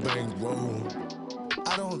big old bankroll.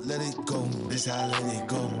 I don't let it go, bitch, I let it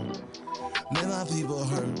go. Man, my people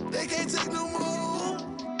hurt, they can't take no more.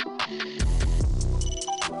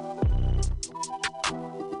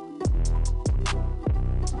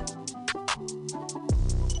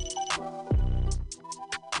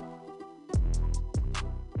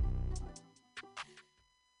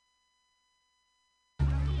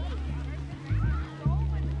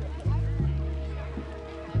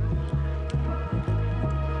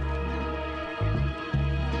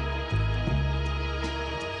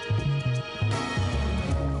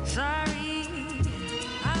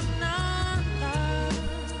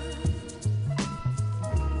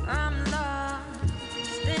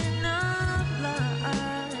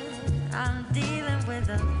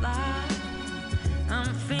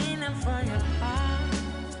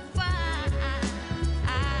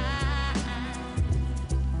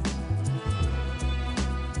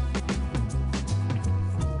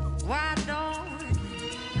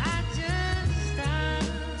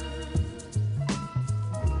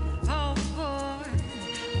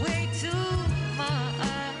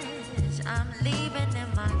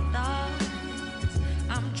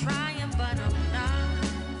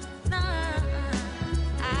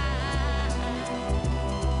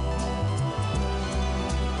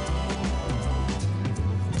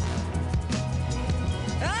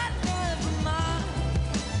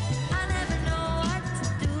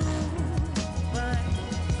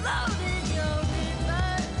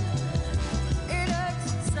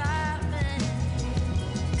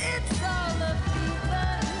 It's all the people.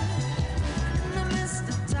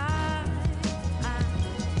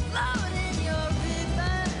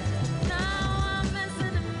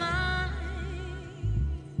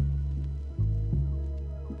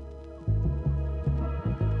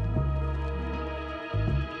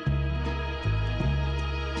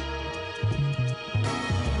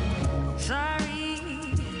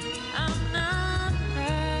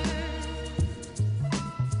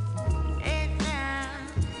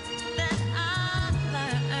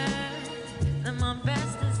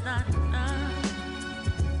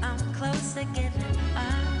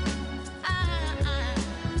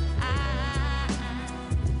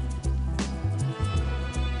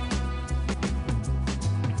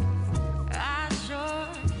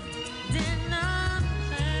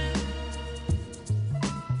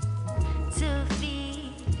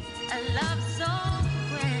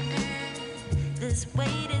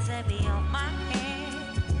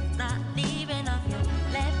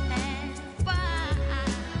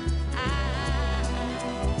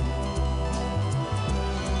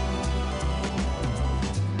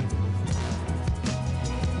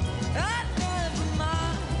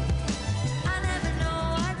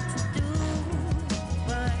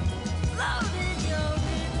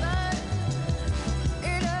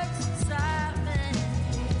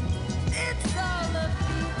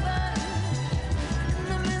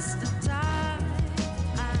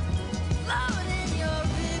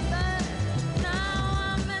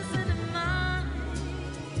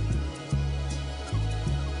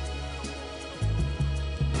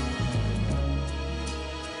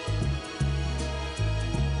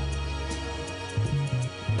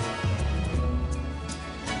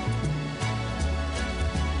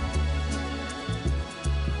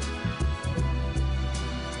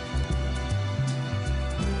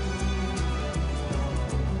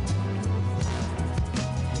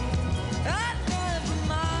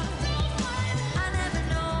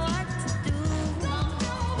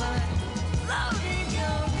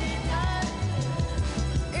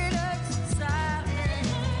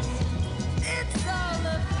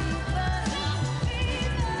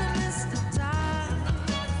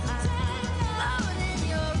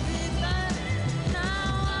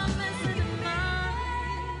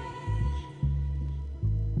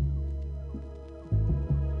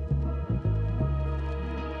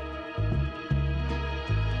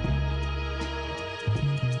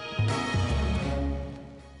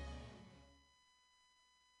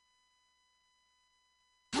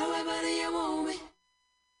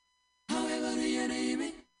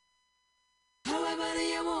 However do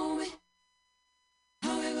you want me?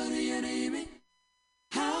 However do you need me?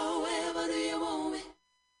 However do you want me?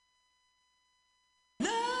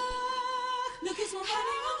 Look, it's my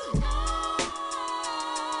body on the wall.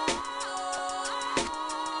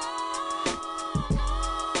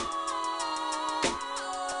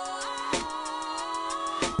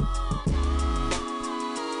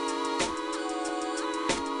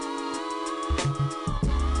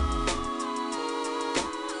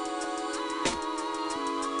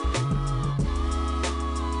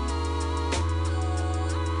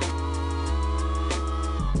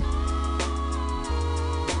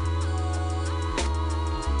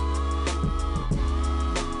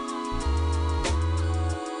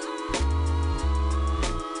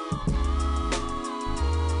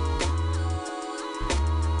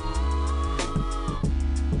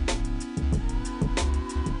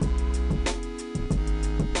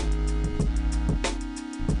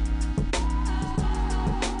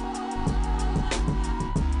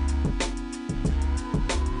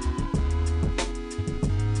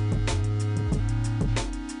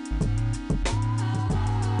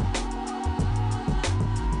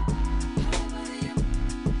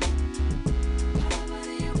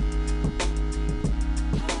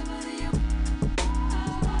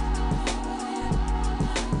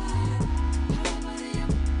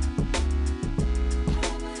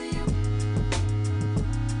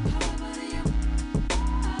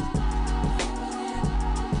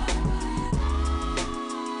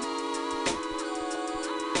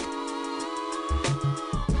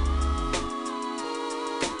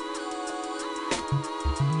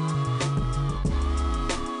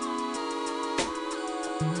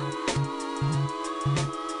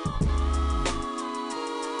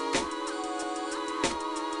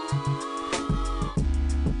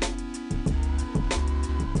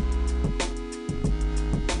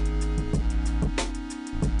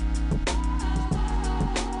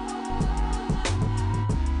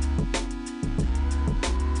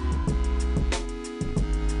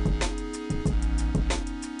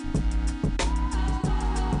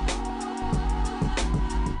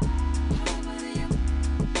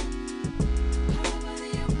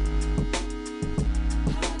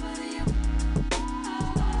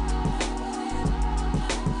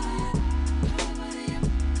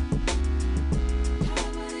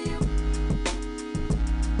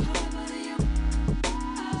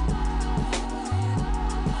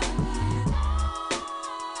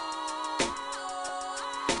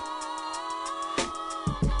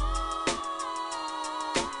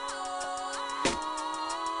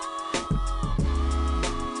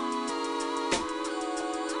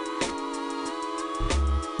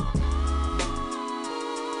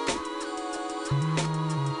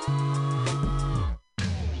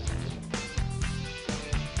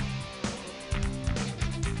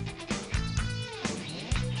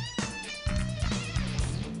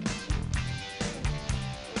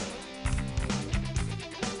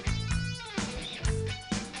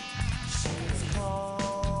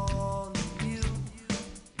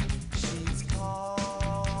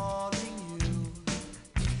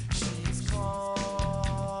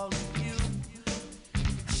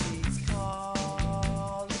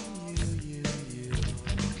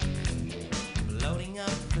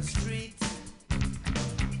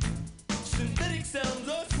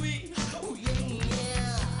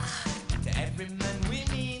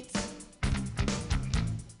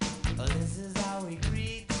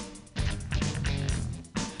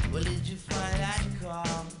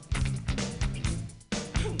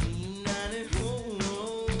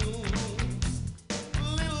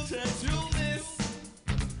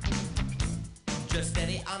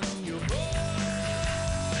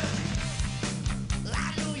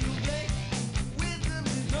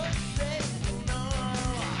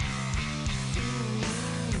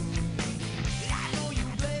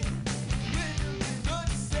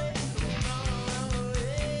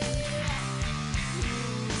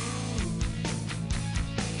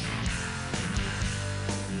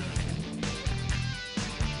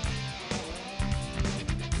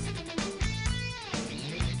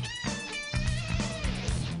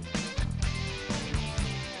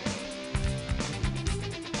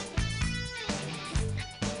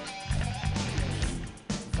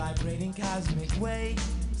 Vibrating cosmic waves,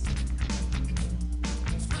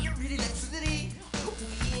 fire electricity,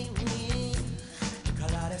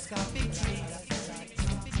 kaleidoscopic trees,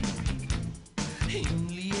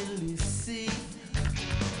 only elusive.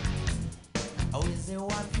 Oh, is there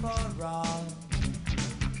one for all?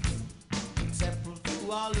 Temporal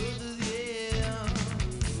to all others, yeah.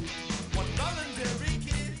 One voluntary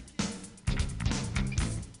kid,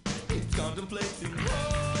 it's contemplating.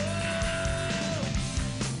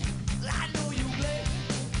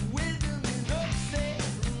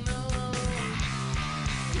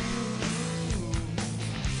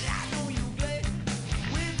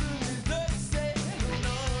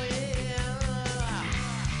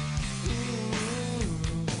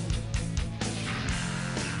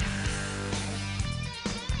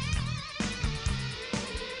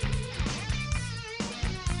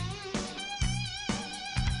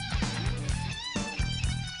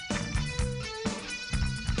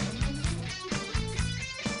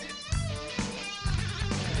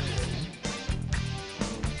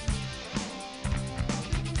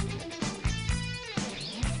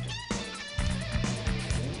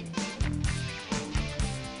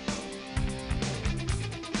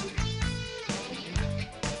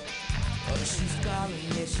 calling,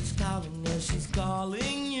 yeah, she's calling, yeah, she's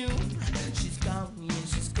calling you. She's calling, yeah,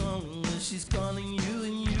 she's calling, yeah, she's calling you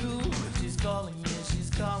and you. She's calling, yeah,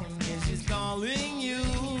 she's calling, yeah, she's calling you.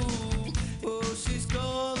 Oh, she's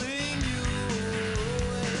calling you.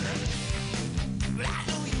 But I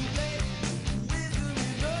know you late, wisdom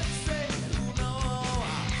is not safe, no,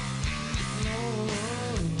 no.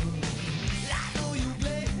 I know you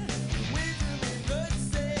late, wisdom is not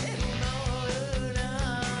safe, no, no.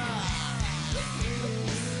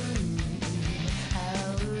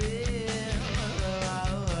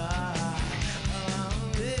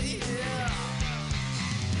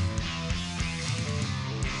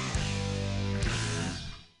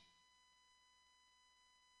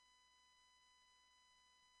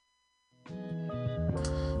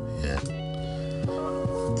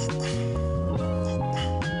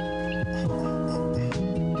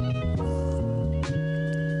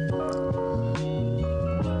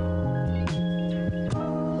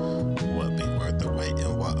 What be worth the wait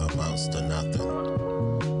and what amounts to nothing?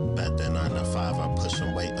 Back then 9 to 5, I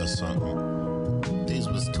pushing weight or something. These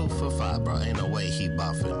was 2 for 5, bro, ain't no way he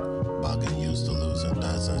buffing. Bugging used to losing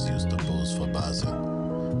dozens, used to boost for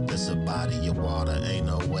buzzing. This a body of water, ain't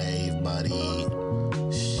no wave, buddy.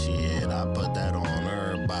 Shit, I put that on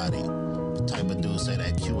everybody. Type of dude say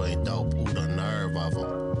that Q ain't dope, ooh, the nerve of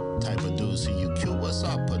him. Type of dude see you Q, what's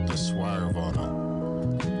up, put the swerve on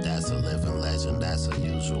him. That's a living legend, that's a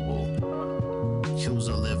usual. Q's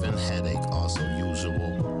a living headache, also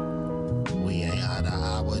usual. We ain't eye to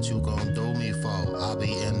eye, what you gon' do me for? I'll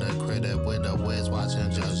be in the crib with the whiz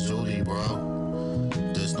watching Just Judy, bro.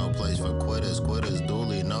 There's no place for quitters, quitters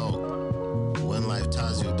duly know. When life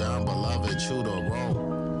ties you down, beloved, chew the rope.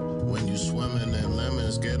 When you swimming in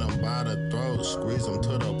lemons, get them by the throat. Squeeze them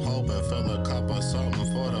to the pulp and fill a cup of something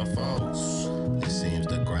for the folks. It seems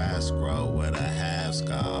the grass grow where the halves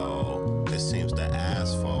go. It seems the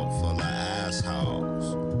asphalt full of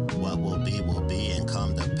assholes. What will be and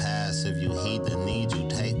come to pass. If you heed the need, you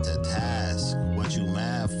take to task. What you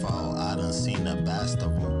mad for? I done seen the best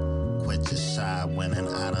of them. Quit your shy winning.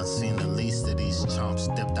 I done seen the least of these chumps.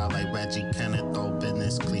 Dipped out like Reggie Kenneth, throw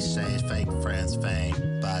business cliches, fake friends, fame.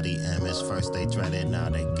 Body image, first they dread it, now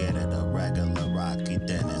they get it. A regular Rocky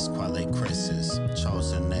Dennis, Quelle Chris's.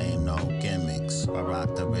 Chosen name, no gimmicks. I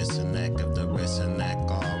rock the wrist and neck of the wrist and neck,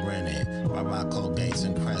 all in it. I rock Colgates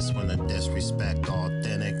and Crest when the disrespect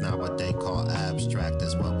authentic. Not what they call abstract,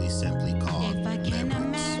 is what we simply